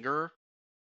singer.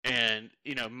 And,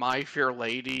 My Fair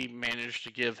Lady managed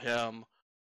to give him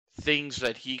things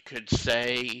that he could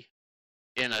say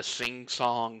in a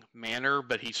sing-song manner,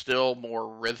 but he's still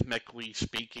more rhythmically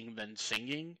speaking than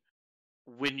singing.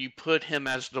 When you put him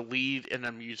as the lead in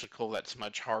a musical, that's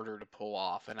much harder to pull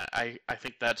off. And I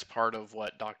think that's part of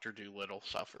what Dr. Dolittle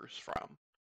suffers from.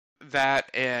 That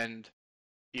and,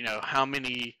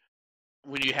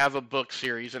 when you have a book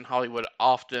series, and Hollywood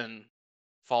often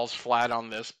falls flat on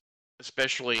this,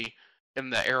 especially in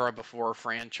the era before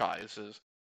franchises,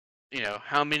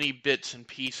 how many bits and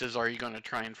pieces are you going to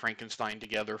try and Frankenstein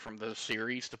together from those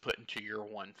series to put into your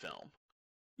one film?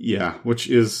 Yeah, which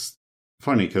is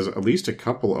funny, because at least a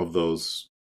couple of those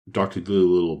Dr.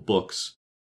 Dolittle books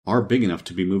are big enough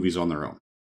to be movies on their own.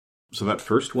 So that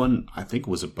first one, I think,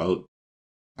 was about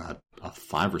a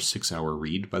 5 or 6 hour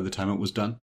read by the time it was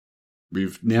done.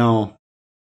 We've now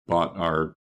bought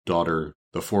our daughter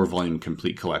the 4-volume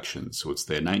complete collection, so it's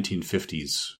the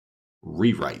 1950s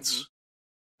rewrites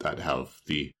that have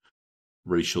the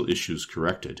racial issues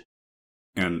corrected.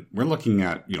 And we're looking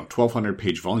at,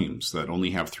 1,200-page volumes that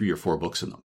only have 3 or 4 books in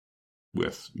them,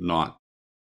 with not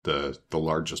the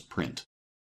largest print.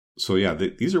 So yeah,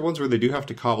 these are ones where they do have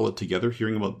to cobble it together.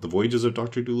 Hearing about the Voyages of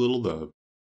Dr. Dolittle,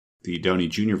 the Downey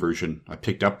Jr. version, I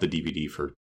picked up the DVD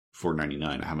for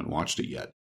 $4.99. I haven't watched it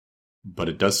yet. But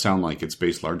it does sound like it's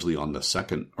based largely on the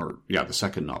second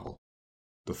novel.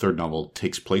 The third novel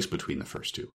takes place between the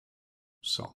first two.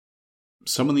 So,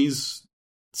 some of these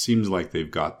seems like they've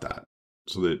got that.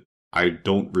 So that I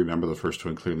don't remember the first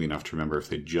one clearly enough to remember if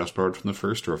they just borrowed from the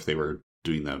first or if they were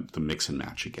doing the mix and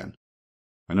match again.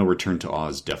 I know Return to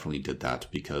Oz definitely did that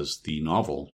because the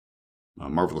novel,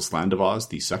 Marvelous Land of Oz,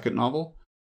 the second novel,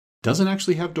 doesn't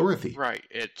actually have Dorothy. Right.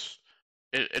 It's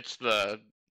the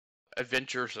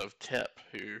Adventures of Tip,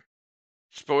 who,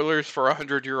 spoilers for a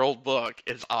 100-year-old book,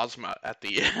 is Ozma at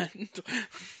the end.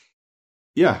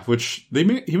 Yeah, which he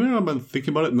may not have been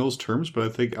thinking about it in those terms, but I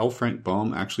think L. Frank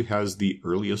Baum actually has the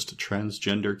earliest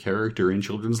transgender character in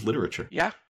children's literature.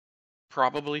 Yeah,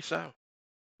 probably so.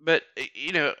 But,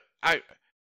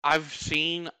 I've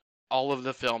seen all of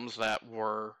the films that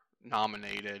were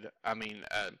nominated. I mean,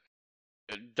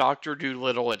 Dr.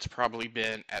 Dolittle, it's probably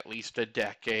been at least a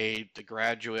decade. The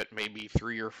Graduate, maybe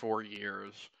 3 or 4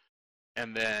 years.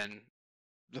 And then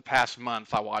the past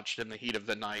month, I watched In the Heat of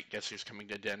the Night, Guess Who's Coming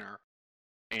to Dinner,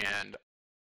 and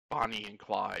Bonnie and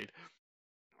Clyde.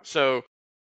 So,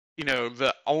 and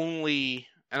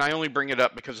I only bring it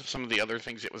up because of some of the other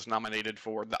things it was nominated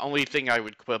for. The only thing I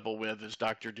would quibble with is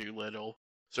Dr. Dolittle.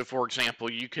 So, for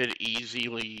example, you could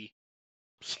easily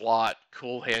slot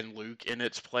Cool Hand Luke in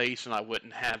its place, and I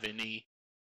wouldn't have any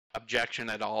objection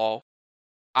at all.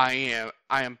 I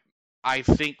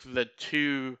think the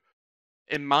two,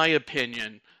 in my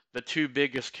opinion, the two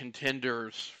biggest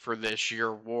contenders for this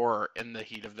year were In the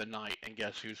Heat of the Night and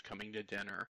Guess Who's Coming to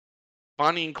Dinner.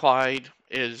 Bonnie and Clyde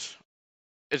is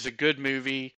a good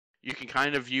movie. You can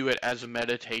kind of view it as a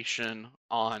meditation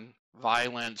on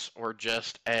violence or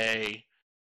just a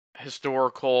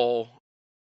historical,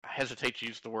 I hesitate to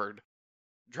use the word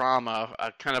drama,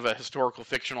 kind of a historical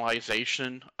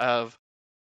fictionalization of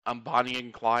Bonnie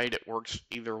and Clyde. It works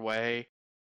either way.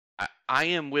 I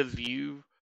am with you,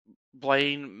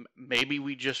 Blaine. Maybe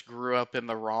we just grew up in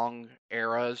the wrong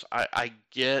eras. I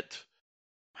get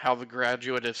how The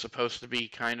Graduate is supposed to be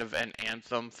kind of an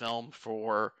anthem film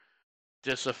for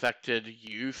disaffected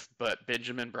youth, but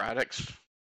Benjamin Braddock's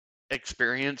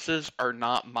experiences are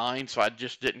not mine, so I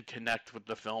just didn't connect with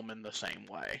the film in the same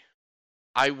way.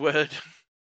 I would,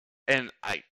 and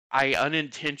I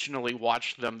unintentionally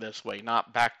watched them this way,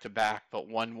 not back to back, but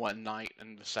one night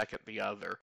and the second the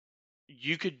other.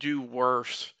 You could do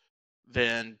worse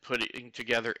than putting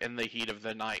together In the Heat of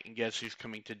the Night and Guess Who's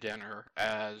Coming to Dinner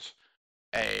as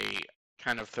a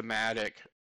kind of thematic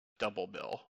double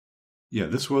bill. Yeah,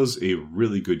 this was a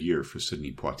really good year for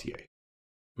Sidney Poitier,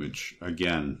 which,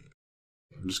 again,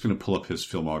 I'm just going to pull up his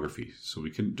filmography so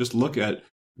we can just look at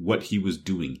what he was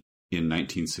doing in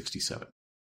 1967.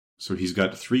 So he's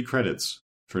got 3 credits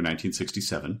for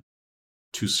 1967,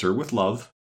 To Sir with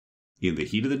Love, In the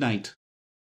Heat of the Night,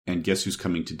 and Guess Who's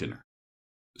Coming to Dinner.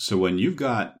 So when you've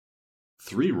got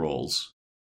 3 roles,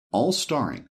 all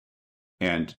starring,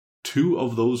 and 2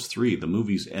 of those 3, the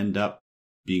movies end up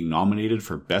being nominated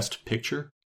for Best Picture,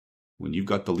 when you've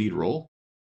got the lead role,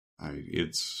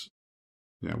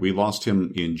 we lost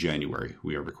him in January.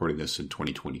 We are recording this in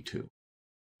 2022.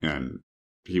 And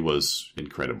he was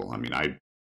incredible. I mean,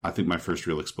 I think my first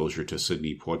real exposure to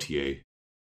Sidney Poitier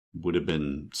would have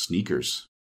been Sneakers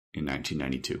in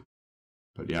 1992.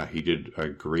 But yeah, he did a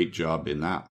great job in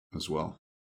that as well.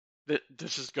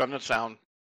 This is going to sound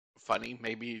funny,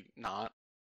 maybe not.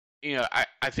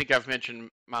 I think I've mentioned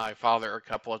my father a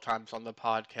couple of times on the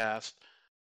podcast.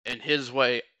 In his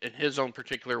own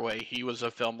particular way, he was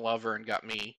a film lover and got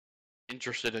me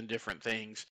interested in different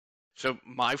things. So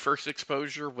my first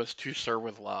exposure was To Sir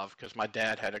with Love because my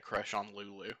dad had a crush on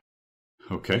Lulu.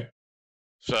 Okay.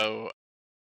 So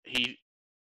he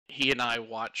and I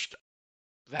watched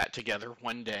that together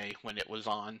one day when it was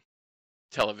on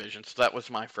television. So that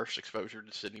was my first exposure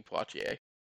to Sidney Poitier.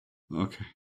 Okay.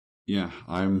 Yeah,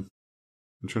 I'm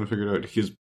trying to figure it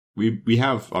out. We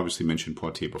have obviously mentioned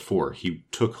Poitier before. He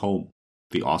took home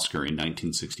the Oscar in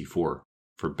 1964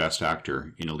 for Best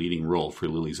Actor in a leading role for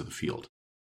Lilies of the Field.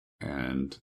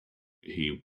 And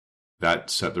that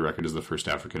set the record as the first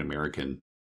African American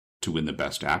to win the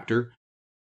Best Actor.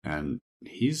 And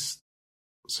he's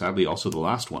sadly also the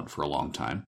last one for a long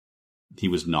time. He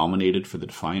was nominated for the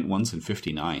Defiant Ones in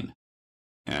 1959,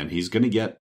 and he's going to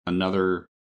get another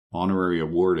honorary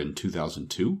award in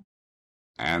 2002,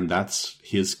 and that's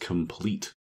his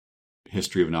complete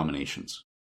history of nominations,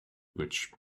 which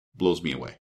blows me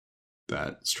away.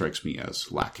 That strikes me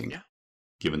as lacking,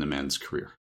 given the man's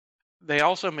career. They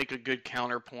also make a good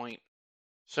counterpoint.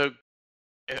 So,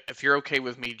 if you're okay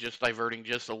with me just diverting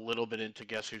just a little bit into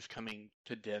Guess Who's Coming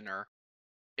to Dinner,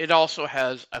 it also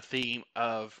has a theme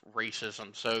of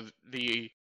racism. So, the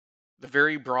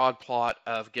very broad plot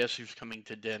of Guess Who's Coming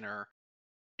to Dinner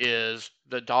is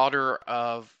the daughter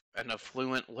of an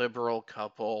affluent liberal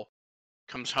couple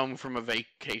comes home from a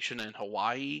vacation in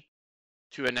Hawaii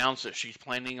to announce that she's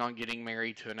planning on getting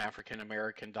married to an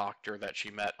African-American doctor that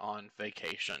she met on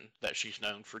vacation that she's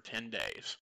known for 10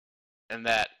 days. And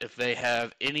that if they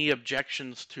have any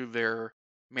objections to their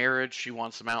marriage, she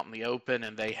wants them out in the open,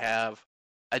 and they have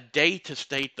a day to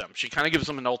state them. She kind of gives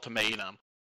them an ultimatum.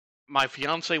 My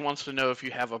fiance wants to know if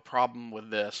you have a problem with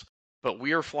this, but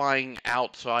we are flying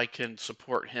out so I can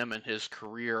support him in his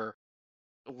career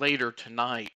later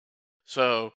tonight.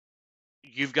 So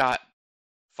you've got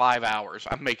 5 hours.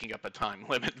 I'm making up a time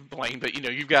limit, Blaine, but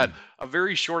you've got a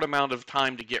very short amount of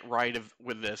time to get right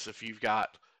with this if you've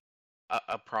got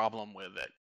a problem with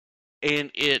it.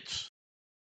 And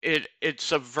it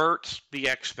subverts the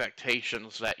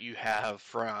expectations that you have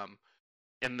from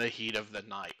In the Heat of the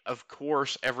Night. Of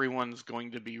course, everyone's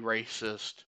going to be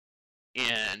racist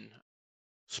in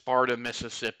Sparta,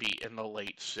 Mississippi in the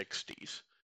late 60s.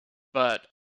 But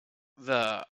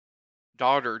the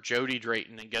daughter, Jody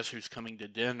Drayton, and Guess Who's Coming to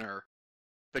Dinner,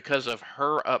 because of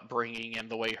her upbringing and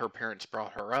the way her parents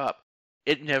brought her up,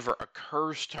 it never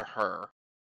occurs to her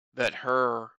that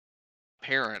her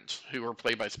parents, who were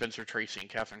played by Spencer Tracy and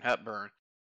Katharine Hepburn,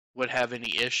 would have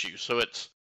any issues. So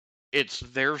it's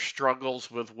their struggles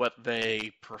with what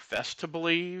they profess to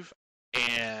believe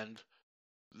and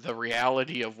the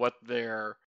reality of what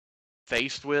they're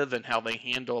faced with and how they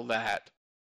handle that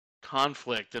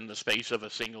conflict in the space of a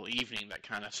single evening that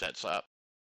kind of sets up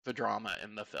the drama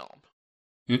in the film.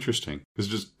 Interesting. Because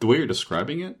just the way you're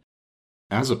describing it,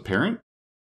 as a parent,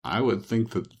 I would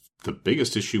think that the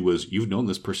biggest issue was you've known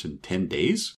this person 10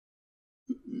 days?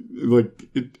 Like,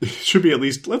 it should be at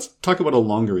least, let's talk about a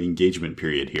longer engagement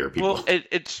period here, people.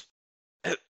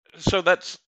 Well, so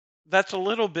that's a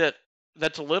little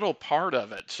part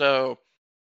of it. So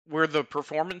where the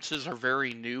performances are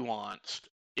very nuanced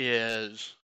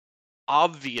is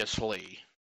obviously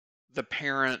the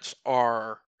parents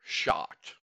are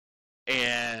shocked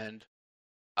and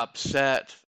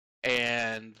upset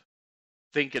and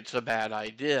think it's a bad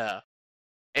idea.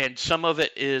 And some of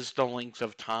it is the length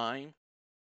of time.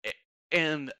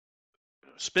 And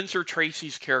Spencer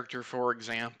Tracy's character, for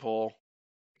example,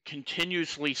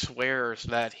 continuously swears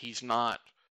that he's not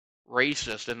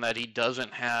racist and that he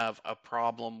doesn't have a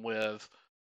problem with,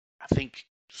 I think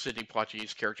Sidney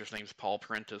Poitier's character's name is Paul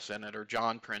Prentice in it, or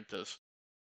John Prentice,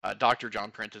 Dr.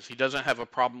 John Prentice. He doesn't have a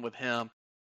problem with him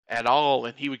at all,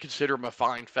 and he would consider him a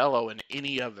fine fellow in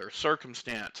any other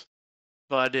circumstance.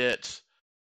 But it's,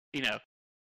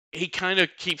 he kind of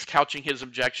keeps couching his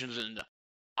objections in,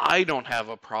 I don't have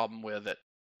a problem with it.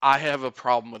 I have a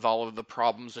problem with all of the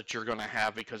problems that you're going to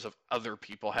have because of other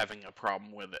people having a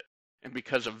problem with it. And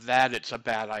because of that, it's a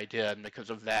bad idea. And because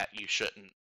of that, you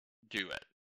shouldn't do it.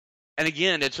 And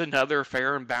again, it's another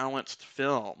fair and balanced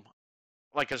film.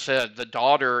 Like I said, the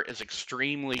daughter is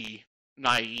extremely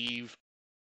naive.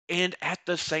 And at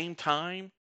the same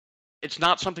time, it's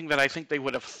not something that I think they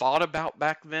would have thought about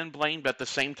back then, Blaine, but at the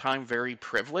same time, very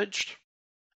privileged.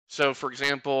 So, for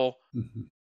example,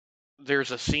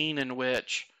 there's a scene in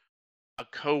which a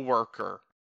co-worker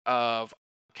of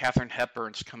Katharine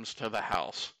Hepburn's comes to the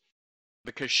house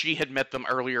because she had met them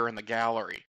earlier in the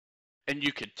gallery. And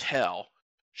you could tell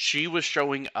she was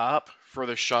showing up for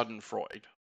the schadenfreude,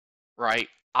 right?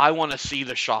 I want to see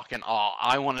the shock and awe.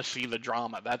 I want to see the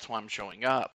drama. That's why I'm showing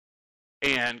up.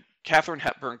 And Katharine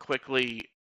Hepburn quickly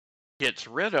gets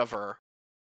rid of her.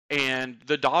 And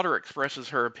the daughter expresses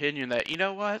her opinion that, you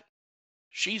know what?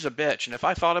 She's a bitch. And if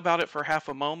I thought about it for half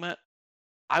a moment,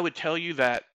 I would tell you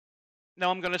that, no,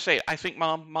 I'm going to say it. I think,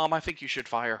 Mom, I think you should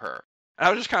fire her. And I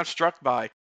was just kind of struck by,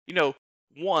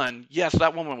 one, yes,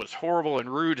 that woman was horrible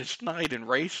and rude and snide and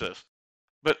racist.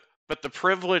 But the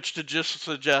privilege to just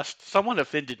suggest, someone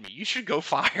offended me, you should go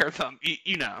fire them,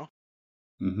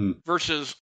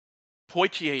 versus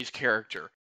Poitier's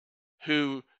character,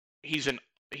 who he's an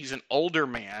older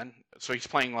man, so he's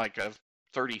playing like a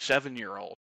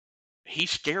 37-year-old.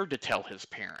 He's scared to tell his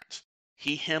parents.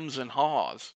 He hems and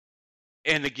haws.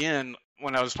 And again,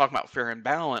 when I was talking about Fair and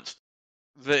Balanced,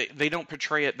 they don't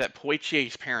portray it that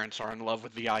Poitier's parents are in love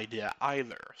with the idea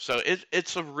either. So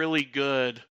it's a really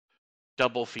good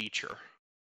double feature.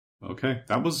 Okay,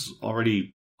 that was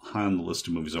already high on the list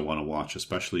of movies I want to watch,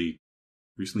 especially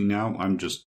recently now. I'm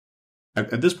just,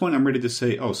 at this point, I'm ready to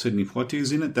say, oh, Sidney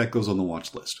Poitier's in it, that goes on the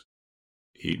watch list.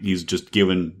 He's just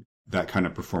given that kind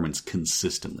of performance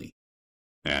consistently.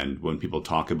 And when people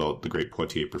talk about the great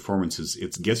Poitier performances,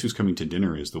 it's Guess Who's Coming to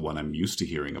Dinner is the one I'm used to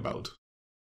hearing about.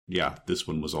 Yeah, this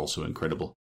one was also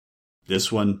incredible.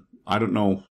 This one, I don't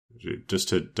know, just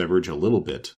to diverge a little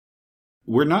bit,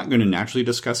 we're not going to naturally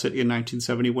discuss it in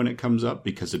 1970 when it comes up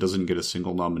because it doesn't get a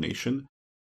single nomination.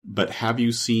 But have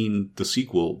you seen the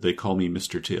sequel, They Call Me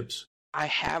Mr. Tibbs? I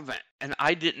haven't, and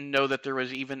I didn't know that there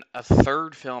was even a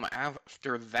third film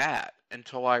after that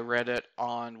until I read it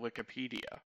on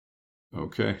Wikipedia.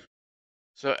 Okay.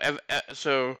 So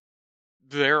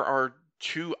there are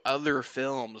 2 other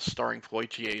films starring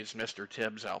Poitier as Mr.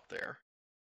 Tibbs out there.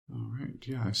 All right.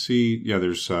 Yeah, I see. Yeah,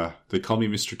 there's They Call Me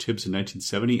Mr. Tibbs in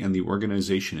 1970 and The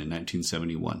Organization in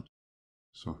 1971.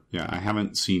 So, yeah, I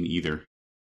haven't seen either.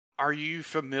 Are you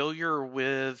familiar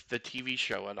with the TV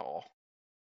show at all?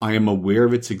 I am aware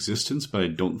of its existence, but I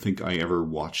don't think I ever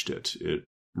watched it. It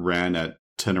ran at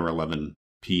 10 or 11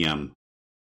 p.m.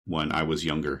 when I was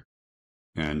younger,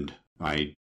 and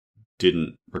I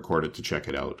didn't record it to check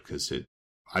it out because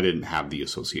I didn't have the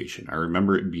association. I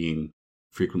remember it being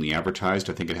frequently advertised.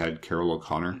 I think it had Carol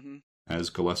O'Connor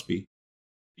as Gillespie.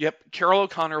 Yep, Carol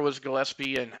O'Connor was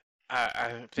Gillespie, and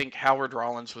I think Howard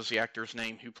Rollins was the actor's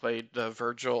name who played the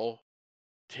Virgil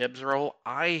Tibbs role.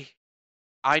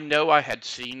 I know I had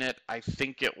seen it. I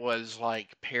think it was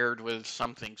like paired with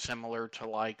something similar to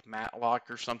like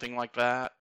Matlock or something like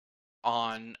that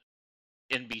on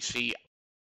NBC.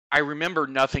 I remember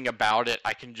nothing about it.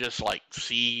 I can just like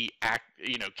see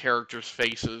characters'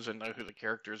 faces and know who the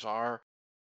characters are.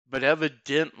 But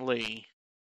evidently,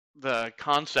 the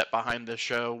concept behind this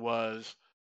show was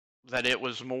that it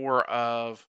was more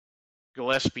of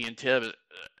Gillespie and Tibbs.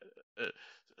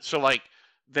 So like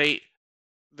the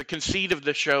conceit of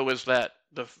the show is that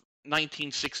the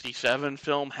 1967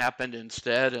 film happened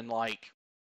instead in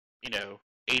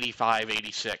 85,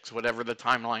 86, whatever the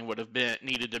timeline would have been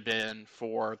needed to been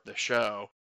for the show.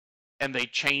 And they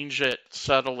changed it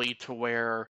subtly to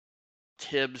where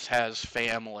Tibbs has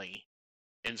family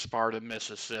in Sparta,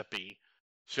 Mississippi,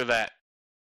 so that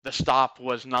the stop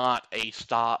was not a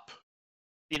stop.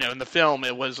 In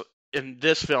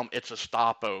this film, it's a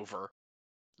stopover.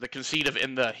 The conceit of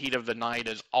In the Heat of the Night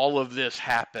is all of this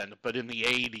happened, but in the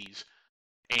 80s,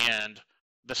 and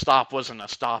the stop wasn't a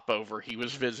stopover. He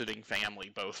was visiting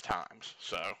family both times.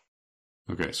 So,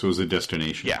 okay, so it was a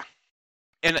destination. Yeah,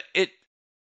 and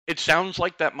it sounds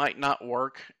like that might not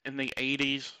work in the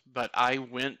 80s, but I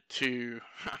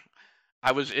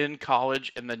was in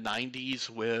college in the 90s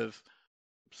with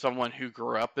someone who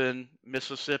grew up in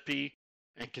Mississippi.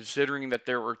 And considering that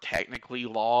there were technically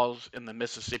laws in the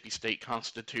Mississippi State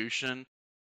Constitution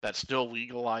that still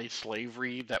legalized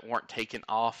slavery that weren't taken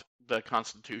off the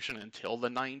Constitution until the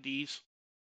 90s,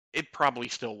 it probably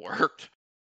still worked.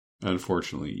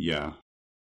 Unfortunately, yeah.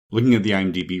 Looking at the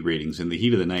IMDb ratings, In the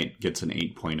Heat of the Night gets an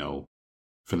 8.0.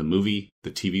 For the movie,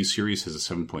 the TV series has a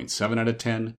 7.7 out of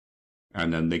 10.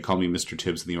 And then They Call Me Mr.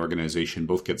 Tibbs and The Organization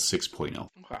both get 6.0.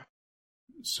 Okay.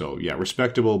 So, yeah,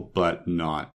 respectable, but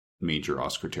not major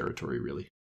Oscar territory, really.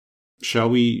 Shall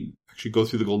we actually go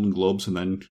through the Golden Globes and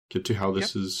then get to how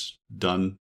this is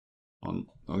done?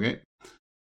 Okay.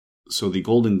 So the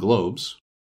Golden Globes,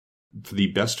 for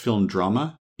the Best Film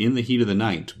Drama, In the Heat of the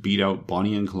Night beat out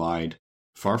Bonnie and Clyde,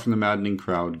 Far from the Maddening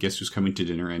Crowd, Guess Who's Coming to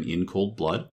Dinner, and In Cold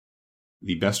Blood.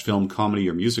 The Best Film Comedy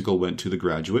or Musical went to The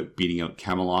Graduate, beating out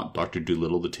Camelot, Dr.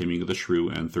 Dolittle, The Taming of the Shrew,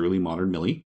 and Thoroughly Modern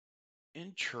Millie.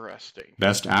 Interesting.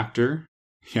 Best Actor,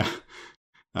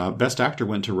 Best Actor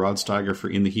went to Rod Steiger for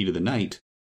In the Heat of the Night,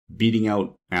 beating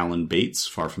out Alan Bates,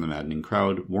 Far from the Maddening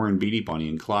Crowd, Warren Beatty, Bonnie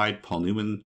and Clyde, Paul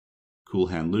Newman, Cool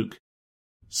Hand Luke,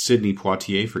 Sidney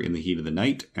Poitier for In the Heat of the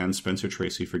Night, and Spencer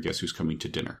Tracy for Guess Who's Coming to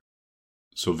Dinner.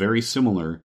 So very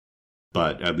similar,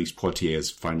 but at least Poitier is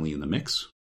finally in the mix.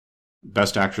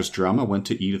 Best Actress Drama went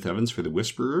to Edith Evans for The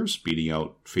Whisperers, beating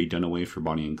out Faye Dunaway for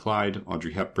Bonnie and Clyde,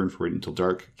 Audrey Hepburn for Wait Until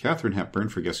Dark, Katharine Hepburn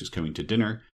for Guess Who's Coming to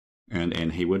Dinner, and Anne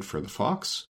Haywood for The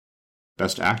Fox.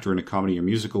 Best Actor in a Comedy or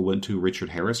Musical went to Richard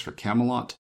Harris for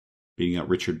Camelot, beating out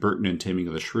Richard Burton in Taming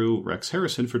of the Shrew, Rex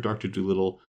Harrison for Dr.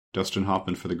 Dolittle, Dustin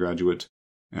Hoffman for The Graduate,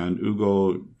 and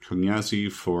Ugo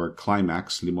Tognazzi for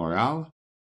Climax Le Moral.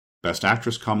 Best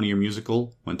Actress Comedy or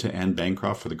Musical went to Anne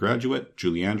Bancroft for The Graduate,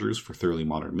 Julie Andrews for Thoroughly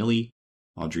Modern Millie,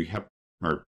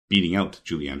 beating out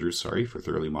Julie Andrews, for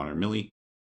Thoroughly Modern Millie.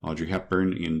 Audrey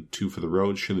Hepburn in Two for the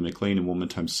Road, Shirley MacLaine in Woman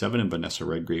Times 7, and Vanessa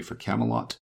Redgrave for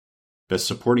Camelot. Best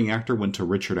Supporting Actor went to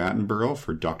Richard Attenborough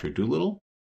for Dr. Dolittle,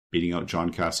 beating out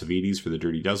John Cassavetes for The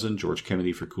Dirty Dozen, George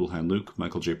Kennedy for Cool Hand Luke,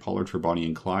 Michael J. Pollard for Bonnie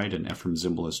and Clyde, and Ephraim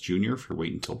Zimbalist Jr. for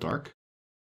Wait Until Dark.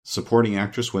 Supporting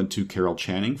Actress went to Carol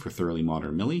Channing for Thoroughly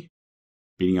Modern Millie,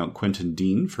 beating out Quentin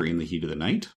Dean for In the Heat of the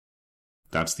Night.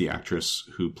 That's the actress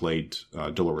who played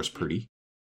Dolores Purdy.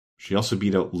 She also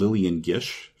beat out Lillian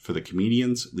Gish for The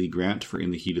Comedians, Lee Grant for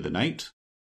In the Heat of the Night.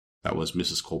 That was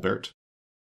Mrs. Colbert.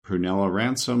 Prunella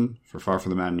Ransom for Far From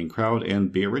the Maddening Crowd,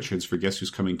 and Bea Richards for Guess Who's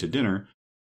Coming to Dinner,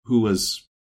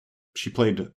 she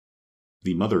played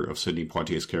the mother of Sidney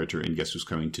Poitier's character in Guess Who's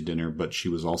Coming to Dinner, but she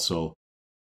was also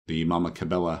the Mama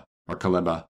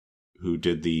Caleba, who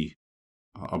did the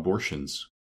abortions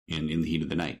in the Heat of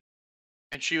the Night.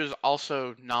 And she was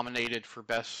also nominated for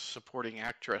Best Supporting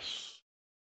Actress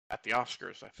at the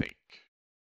Oscars, I think.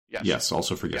 Yes,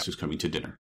 also for Guess Who's Coming to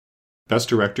Dinner. Best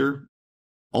Director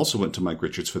also went to Mike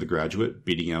Richards for The Graduate,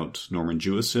 beating out Norman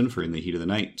Jewison for In the Heat of the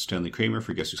Night, Stanley Kramer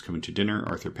for Guess Who's Coming to Dinner,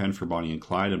 Arthur Penn for Bonnie and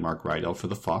Clyde, and Mark Rydell for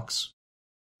The Fox.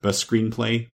 Best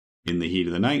Screenplay, In the Heat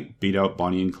of the Night, beat out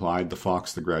Bonnie and Clyde, The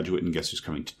Fox, The Graduate, and Guess Who's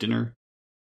Coming to Dinner.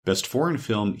 Best Foreign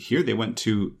Film, here they went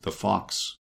to The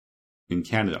Fox in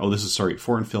Canada.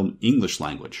 Foreign Film English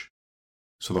Language.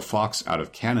 So The Fox out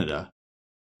of Canada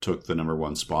took the number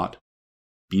 1 spot,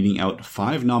 beating out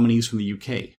 5 nominees from the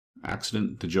UK.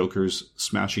 Accident, The Jokers,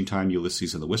 Smashing Time,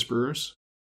 Ulysses and the Whisperers.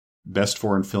 Best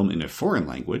Foreign Film in a Foreign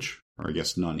Language, or I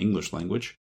guess non-English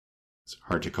language. It's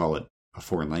hard to call it a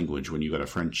foreign language when you got a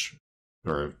French,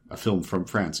 or a film from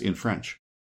France in French.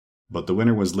 But the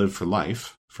winner was Live for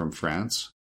Life from France,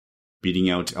 beating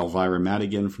out Elvira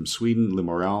Madigan from Sweden, Le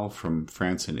Morale from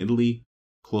France and Italy,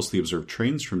 Closely Observed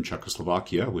Trains from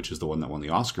Czechoslovakia, which is the one that won the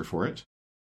Oscar for it,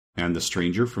 and The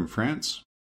Stranger from France.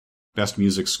 Best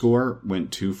Music Score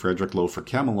went to Frederick Lowe for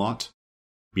Camelot,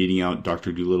 beating out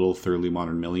Dr. Dolittle, Thoroughly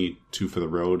Modern Millie, Two for the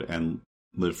Road, and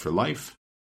Live for Life.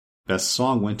 Best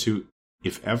Song went to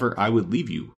If Ever I Would Leave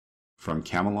You from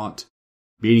Camelot,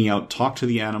 beating out Talk to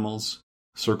the Animals,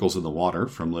 Circles in the Water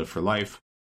from Live for Life,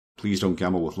 Please Don't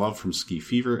Gamble with Love from Ski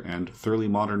Fever, and Thoroughly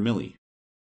Modern Millie.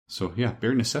 So yeah,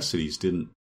 Bare Necessities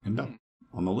didn't end up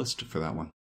on the list for that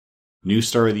one. New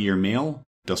Star of the Year Male,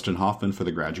 Dustin Hoffman for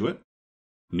The Graduate.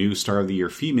 New Star of the Year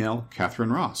Female,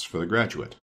 Catherine Ross for The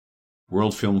Graduate.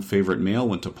 World Film Favorite Male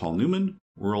went to Paul Newman.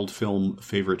 World Film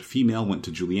Favorite Female went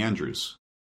to Julie Andrews.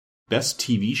 Best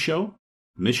TV Show,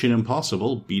 Mission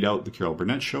Impossible beat out The Carol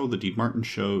Burnett Show, The Dean Martin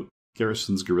Show,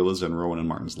 Garrison's Gorillas, and Rowan and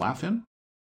Martin's Laugh-In.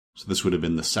 So this would have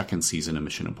been the second season of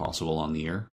Mission Impossible on the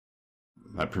air.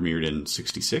 That premiered in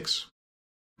 '66.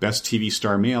 Best TV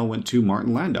Star Male went to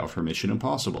Martin Landau for Mission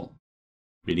Impossible,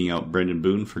 beating out Brendan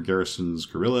Boone for Garrison's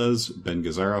Gorillas, Ben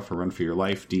Gazzara for Run for Your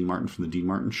Life, Dean Martin from The Dean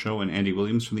Martin Show, and Andy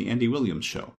Williams from The Andy Williams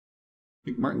Show. I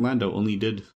think Martin Landau only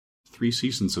did 3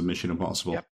 seasons of Mission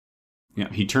Impossible. Yep. Yeah,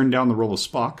 he turned down the role of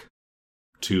Spock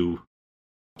to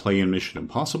play in Mission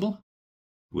Impossible,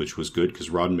 which was good because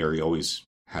Roddenberry always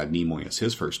had Nimoy as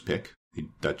his first pick.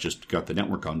 That just got the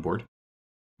network on board.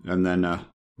 And then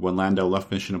when Landau left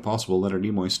Mission Impossible, Leonard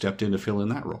Nimoy stepped in to fill in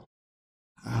that role.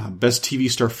 Best TV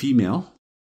Star Female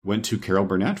went to Carol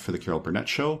Burnett for The Carol Burnett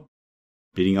Show,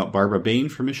 beating out Barbara Bain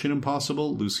for Mission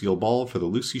Impossible, Lucille Ball for The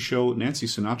Lucy Show, Nancy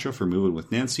Sinatra for Moving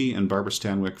with Nancy, and Barbara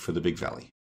Stanwyck for The Big Valley.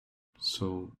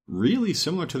 So, really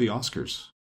similar to the Oscars.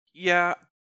 Yeah.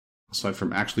 Aside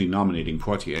from actually nominating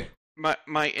Poitier.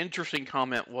 My interesting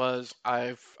comment was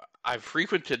I've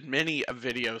frequented many a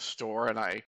video store, and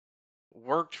I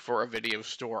worked for a video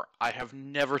store. I have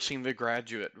never seen The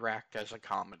Graduate ranked as a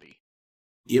comedy.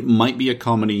 It might be a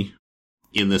comedy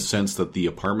in the sense that The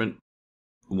Apartment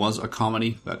was a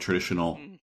comedy, that traditional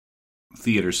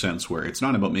theater sense where it's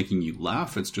not about making you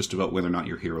laugh, it's just about whether or not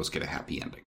your heroes get a happy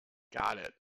ending. Got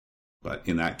it. But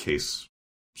in that case,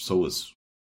 so is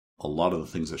a lot of the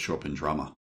things that show up in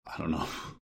drama. I don't know.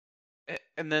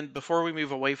 And then before we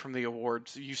move away from the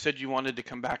awards, you said you wanted to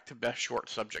come back to Best Short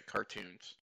Subject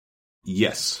Cartoons.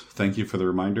 Yes, thank you for the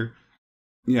reminder.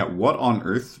 Yeah, What on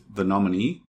Earth, the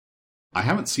nominee? I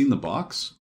haven't seen the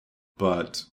box,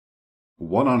 but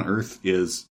What on Earth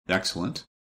is excellent.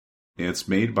 It's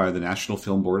made by the National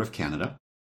Film Board of Canada.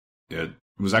 It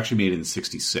was actually made in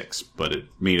 '66, but it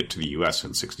made it to the US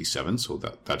in '67, so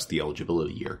that's the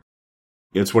eligibility year.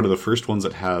 It's one of the first ones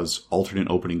that has alternate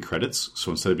opening credits,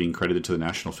 so instead of being credited to the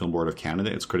National Film Board of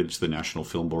Canada, it's credited to the National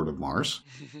Film Board of Mars.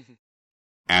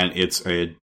 And it's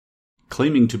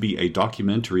claiming to be a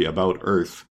documentary about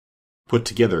Earth put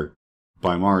together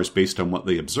by Mars based on what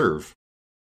they observe.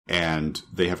 And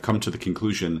they have come to the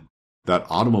conclusion that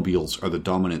automobiles are the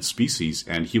dominant species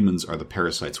and humans are the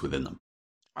parasites within them.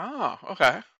 Oh,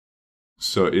 okay.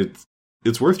 So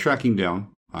it's worth tracking down.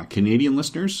 Canadian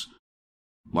listeners,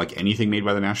 like anything made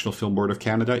by the National Film Board of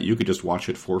Canada, you could just watch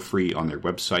it for free on their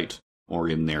website or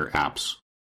in their apps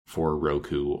for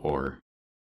Roku or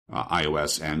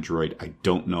iOS, Android. I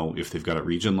don't know if they've got it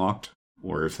region locked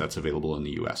or if that's available in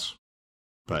the US.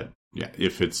 But yeah,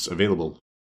 if it's available,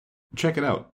 check it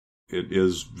out. It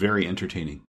is very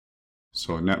entertaining.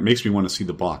 So that makes me want to see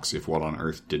the box if What on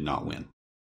Earth did not win.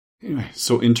 Anyway,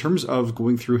 so in terms of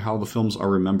going through how the films are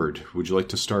remembered, would you like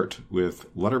to start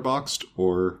with Letterboxd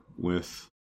or with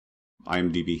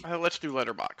IMDb? Let's do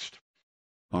Letterboxd.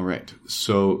 All right,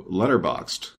 so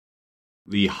Letterboxd.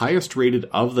 The highest rated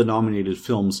of the nominated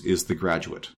films is The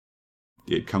Graduate.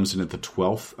 It comes in at the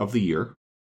 12th of the year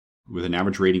with an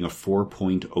average rating of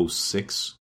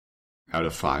 4.06 out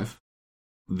of 5.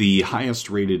 The highest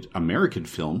rated American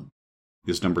film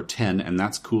is number 10, and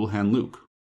that's Cool Hand Luke,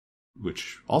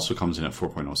 which also comes in at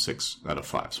 4.06 out of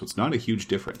 5. So it's not a huge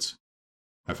difference.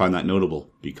 I find that notable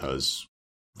because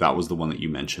that was the one that you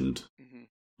mentioned. Mm-hmm.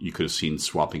 You could have seen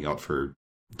swapping out for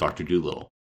Dr. Dolittle.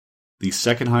 The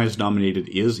second highest nominated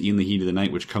is In the Heat of the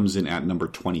Night, which comes in at number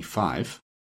 25.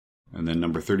 And then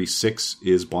number 36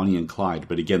 is Bonnie and Clyde.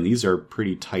 But again, these are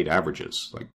pretty tight averages.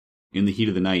 Like In the Heat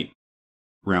of the Night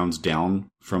rounds down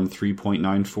from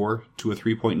 3.94 to a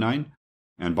 3.9.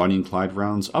 And Bonnie and Clyde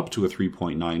rounds up to a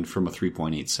 3.9 from a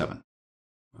 3.87.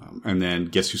 And then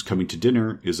Guess Who's Coming to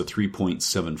Dinner is a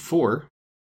 3.74.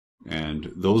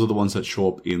 And those are the ones that show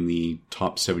up in the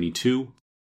top 72.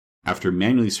 After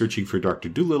manually searching for Dr.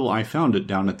 Dolittle, I found it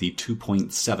down at the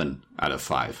 2.7 out of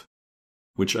 5.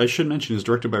 Which I should mention is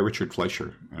directed by Richard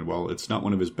Fleischer. And while it's not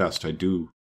one of his best, I do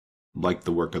like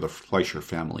the work of the Fleischer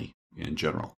family in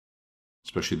general.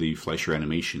 Especially the Fleischer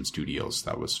Animation Studios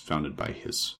that was founded by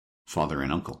his father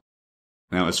and uncle.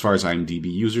 Now, as far as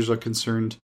IMDb users are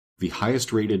concerned, the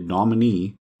highest rated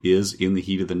nominee is In the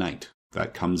Heat of the Night.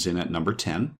 That comes in at number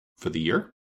 10 for the year.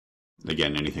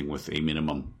 Again, anything with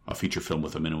a feature film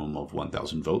with a minimum of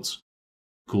 1,000 votes.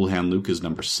 Cool Hand Luke is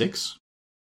number 6.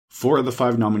 4 of the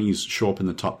 5 nominees show up in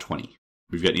the top 20.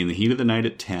 We've got In the Heat of the Night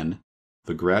at 10,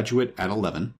 The Graduate at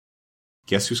 11,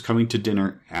 Guess Who's Coming to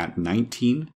Dinner at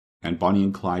 19, and Bonnie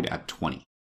and Clyde at 20.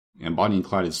 And Bonnie and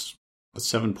Clyde is a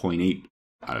 7.8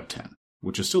 out of 10,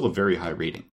 which is still a very high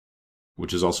rating.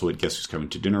 Which is also at Guess Who's Coming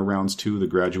to Dinner rounds 2, The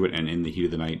Graduate, and In the Heat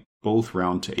of the Night both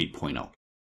round to 8.0.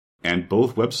 And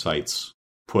both websites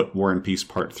put War and Peace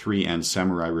Part 3 and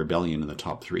Samurai Rebellion in the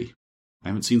top 3. I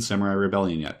haven't seen Samurai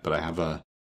Rebellion yet, but I have a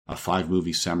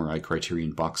 5-movie Samurai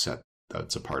Criterion box set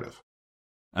that's a part of.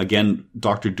 Again,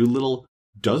 Dr. Dolittle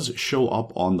does show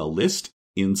up on the list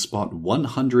in spot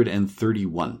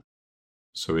 131.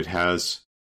 So it has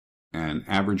an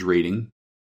average rating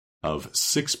of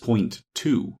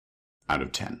 6.2 out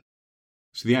of 10.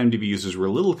 So the IMDb users were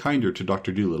a little kinder to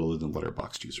Dr. Dolittle than the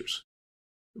Letterboxd users.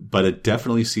 But it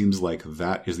definitely seems like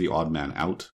that is the odd man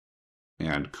out,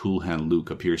 and Cool Hand Luke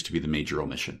appears to be the major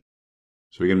omission.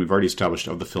 So again, we've already established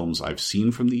of the films I've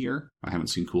seen from the year. I haven't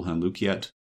seen Cool Hand Luke yet.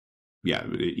 Yeah,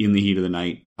 In the Heat of the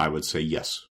Night, I would say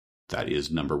yes, that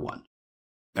is number 1.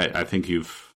 I think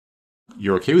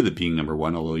you're okay with it being number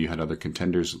 1, although you had other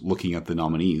contenders looking at the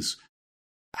nominees.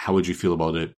 How would you feel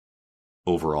about it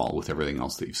overall with everything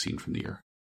else that you've seen from the year?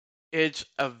 It's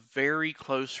a very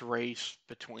close race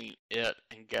between it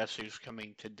and Guess Who's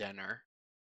Coming to Dinner.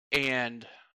 And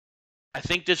I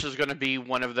think this is going to be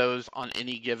one of those on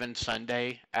any given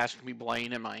Sunday. Ask me,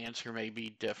 Blaine, and my answer may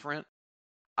be different.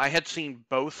 I had seen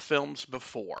both films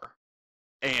before.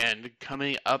 And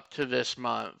coming up to this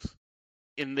month,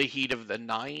 In the Heat of the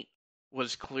Night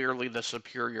was clearly the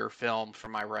superior film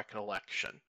from my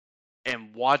recollection.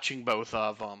 And watching both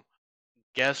of them,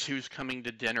 Guess Who's Coming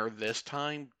to Dinner this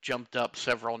time jumped up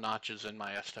several notches in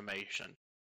my estimation.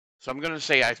 So I'm going to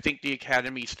say I think the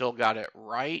Academy still got it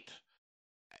right,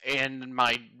 and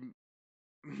my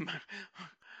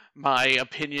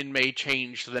opinion may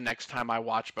change the next time I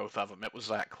watch both of them. It was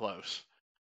that close.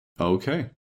 Okay.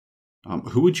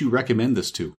 Who would you recommend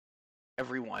this to?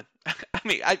 Everyone. I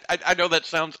mean, I know that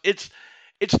sounds... It's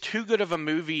too good of a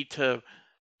movie to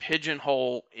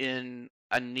pigeonhole in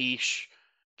a niche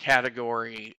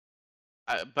category,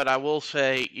 but I will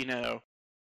say,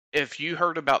 if you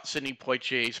heard about Sidney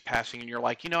Poitier's passing and you're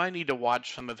like, I need to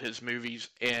watch some of his movies,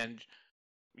 and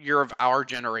you're of our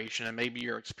generation and maybe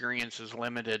your experience is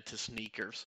limited to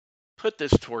sneakers, put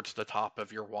this towards the top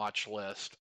of your watch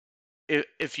list.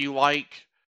 If you like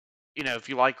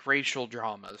racial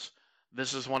dramas,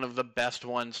 this is one of the best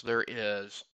ones there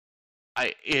is.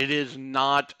 it is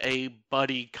not a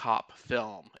buddy cop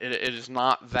film. It is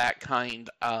not that kind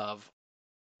of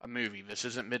a movie. This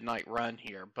isn't Midnight Run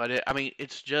here, but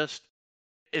it's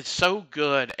so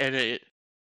good, and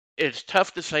it's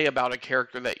tough to say about a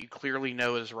character that you clearly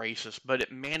know is racist, but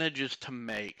it manages to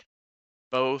make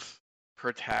both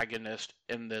protagonists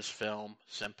in this film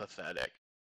sympathetic.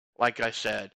 Like I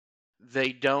said,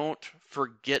 they don't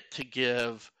forget to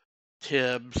give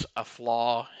Tibbs a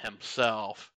flaw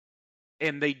himself,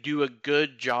 and they do a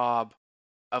good job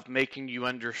of making you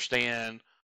understand,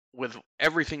 with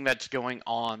everything that's going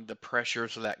on, the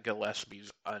pressures that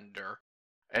Gillespie's under,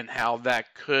 and how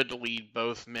that could lead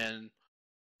both men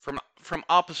from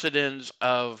opposite ends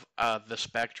of the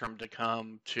spectrum to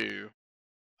come to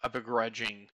a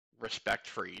begrudging respect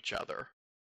for each other.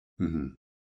 Mm-hmm.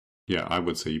 Yeah, I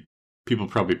would say people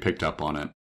probably picked up on it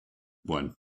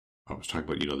when I was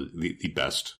talking about, the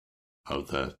best of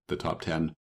the top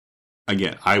 10.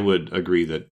 Again, I would agree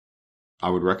that I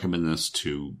would recommend this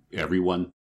to everyone.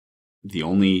 The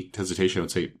only hesitation, I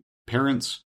would say,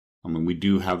 parents. I mean, we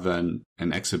do have an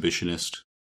exhibitionist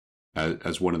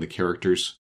as one of the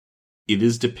characters. It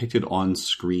is depicted on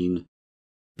screen,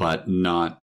 but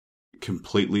not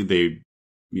completely.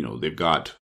 They've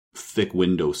got thick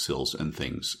windowsills and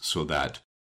things so that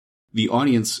the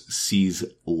audience sees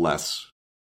less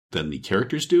than the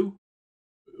characters do,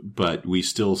 but we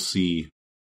still see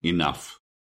enough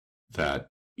that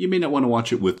you may not want to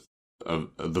watch it with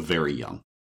the very young.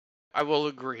 I will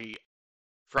agree.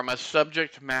 From a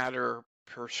subject matter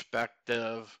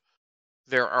perspective,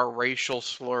 there are racial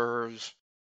slurs,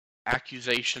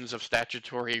 accusations of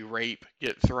statutory rape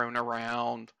get thrown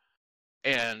around,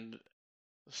 and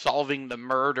solving the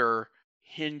murder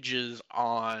hinges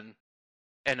on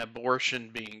an abortion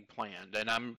being planned. And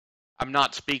I'm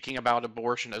not speaking about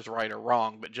abortion as right or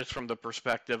wrong, but just from the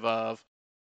perspective of,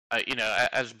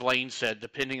 as Blaine said,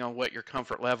 depending on what your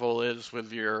comfort level is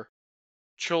with your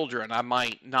children, I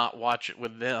might not watch it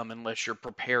with them unless you're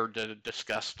prepared to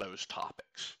discuss those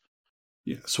topics.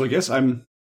 Yeah, so I guess I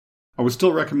would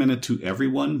still recommend it to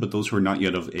everyone, but those who are not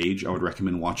yet of age, I would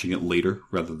recommend watching it later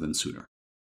rather than sooner.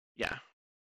 Yeah.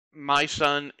 My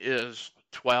son is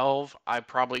 12.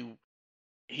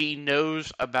 He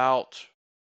knows about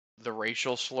the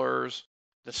racial slurs.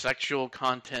 The sexual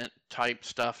content type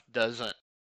stuff doesn't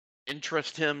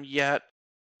interest him yet.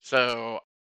 So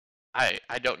I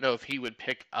don't know if he would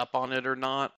pick up on it or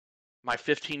not. My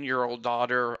 15-year-old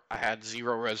daughter, I had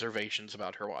zero reservations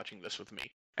about her watching this with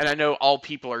me. And I know all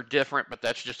people are different, but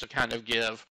that's just to kind of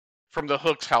give, from the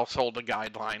Hooks household, a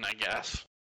guideline, I guess.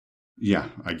 Yeah,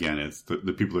 again, it's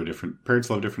the people are different. Parents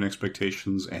have different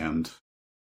expectations, and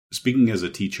speaking as a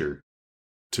teacher,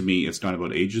 to me, it's not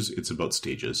about ages, it's about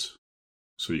stages.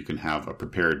 So you can have a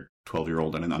prepared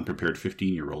 12-year-old and an unprepared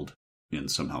 15-year-old in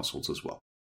some households as well.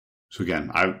 So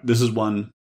again, this is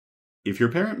one, if you're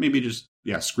a parent, maybe just,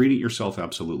 screen it yourself,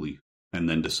 absolutely, and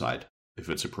then decide if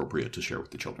it's appropriate to share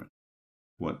with the children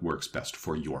what works best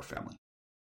for your family.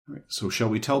 All right, so shall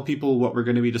we tell people what we're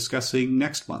going to be discussing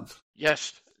next month?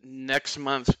 Yes, next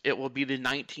month it will be the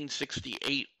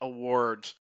 1968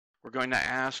 awards. We're going to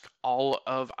ask all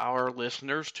of our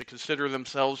listeners to consider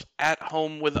themselves at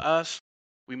home with us.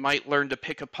 We might learn to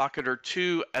pick a pocket or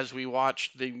two as we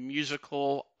watch the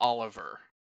musical Oliver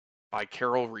by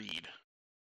Carol Reed.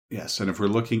 Yes, and if we're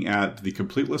looking at the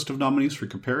complete list of nominees for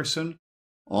comparison,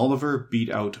 Oliver beat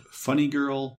out Funny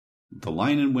Girl, The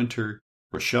Lion in Winter,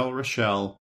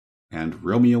 Rochelle, and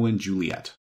Romeo and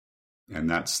Juliet. And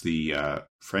that's the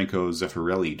Franco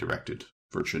Zeffirelli directed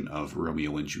version of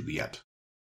Romeo and Juliet.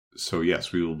 So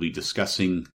yes, we will be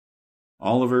discussing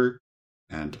Oliver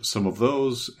and some of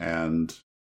those, and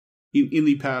in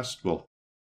the past, well,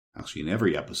 actually in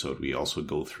every episode, we also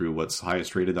go through what's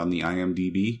highest rated on the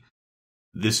IMDb.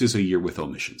 This is a year with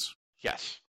omissions.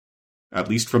 Yes. At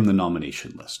least from the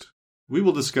nomination list. We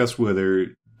will discuss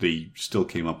whether they still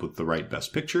came up with the right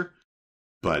Best Picture,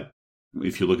 but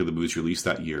if you look at the movies released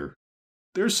that year,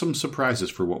 there's some surprises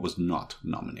for what was not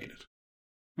nominated.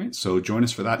 All right, so join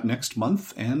us for that next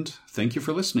month, and thank you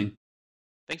for listening.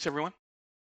 Thanks, everyone.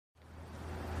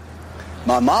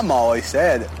 My mom always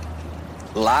said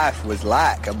life was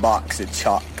like a box of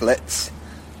chocolates.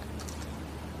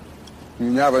 You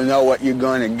never know what you're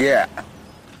going to get.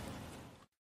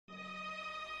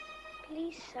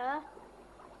 Please, sir,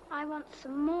 I want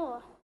some more.